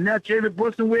and that Jalen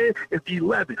Brunson wear, it's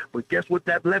 11. But guess what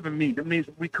that 11 means? That means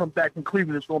when we come back in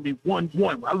Cleveland, it's going to be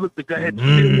 1-1. I look to go ahead and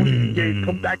win one of these games,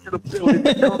 come back to the building,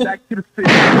 come back to the city,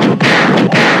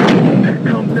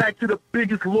 come back to the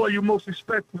biggest, loyal, most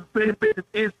respectful fan base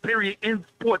is, period, in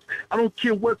sports. I don't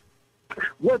care what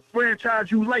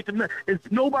franchise you like. It's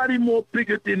nobody more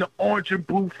bigger than the orange and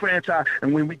blue franchise.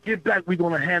 And when we get back, we're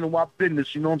going to handle our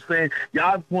business. You know what I'm saying?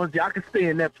 Y'all can stay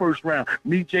in that first round.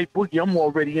 Me, Jay Boogie, I'm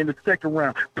already in the second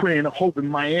round, praying and hoping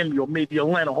Miami or maybe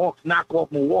Atlanta Hawks knock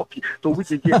off Milwaukee so we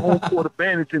can get home court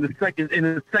advantage in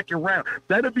the second round.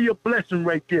 That'll be a blessing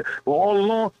right there. But all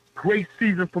along, great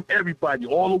season from everybody,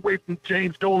 all the way from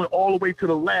James Dolan, all the way to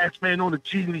the last man on the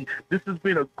G League. This has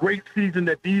been a great season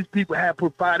that these people have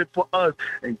provided for us,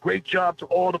 and great job to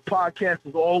all the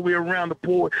podcasters all the way around the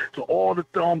board, to all the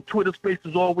Twitter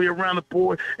spaces all the way around the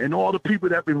board, and all the people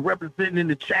that have been representing in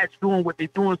the chats, doing what they're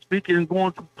doing, speaking and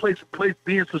going from place to place,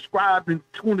 being subscribed and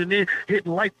tuning in,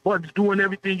 hitting like buttons, doing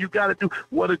everything you got to do.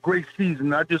 What a great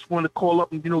season. I just want to call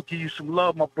up and, give you some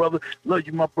love, my brother. Love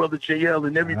you, my brother J Ellis,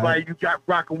 and everybody you got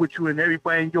rocking with you and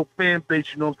everybody in your fan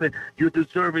base, you know what I'm saying? You're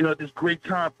deserving of this great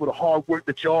time for the hard work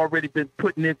that you already been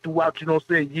putting in throughout, you know what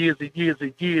I'm saying, years and years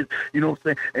and years, you know what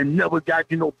I'm saying? And never got,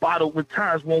 bottled when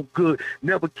times weren't good,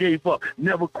 never gave up,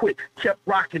 never quit, kept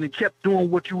rocking and kept doing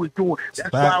what you was doing.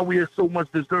 That's why we are so much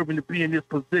deserving to be in this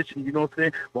position, you know what I'm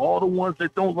saying? For all the ones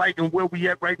that don't like and where we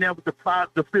at right now with the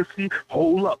 5th seed,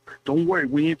 hold up. Don't worry,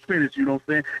 we ain't finished, you know what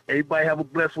I'm saying? Everybody have a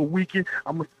blessed weekend.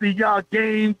 I'm going to see y'all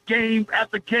game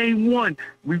after game 1.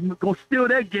 We're going to steal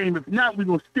that game. If not, we're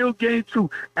going to steal game 2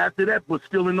 after that. But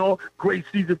still in all, great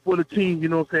season for the team. You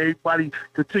know what I'm saying? Everybody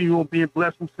continue on being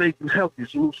blessed and safe and healthy.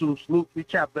 Salute, salute, salute. We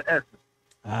cap the essence.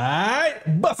 All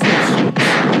right. Buffalo.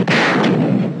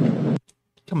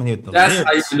 Coming here with the That's lyrics.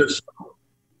 how you do the show.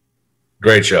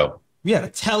 Great show. We had to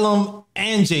tell him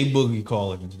and Jay Boogie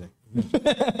call in today.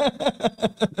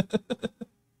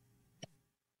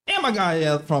 And my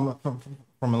guy from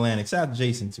Atlantic, shout out to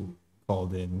Jason too,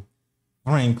 called in.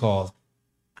 Brain calls.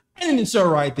 And the show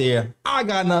right there. I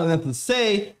got nothing to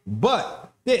say,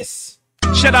 but this.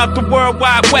 Shout out the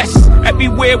Worldwide West.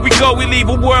 Everywhere we go, we leave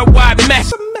a worldwide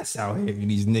mess. It's a mess out here in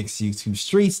these Knicks YouTube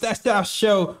streets. That's our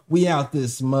show. We out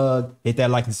this mug. Hit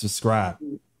that like and subscribe.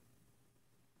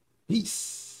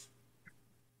 Peace.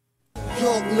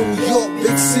 York, New York,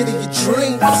 big city of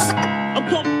dreams. I'm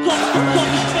coming straight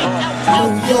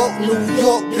out. New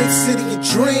York, big city of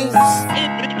dreams.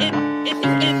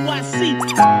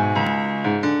 NYC.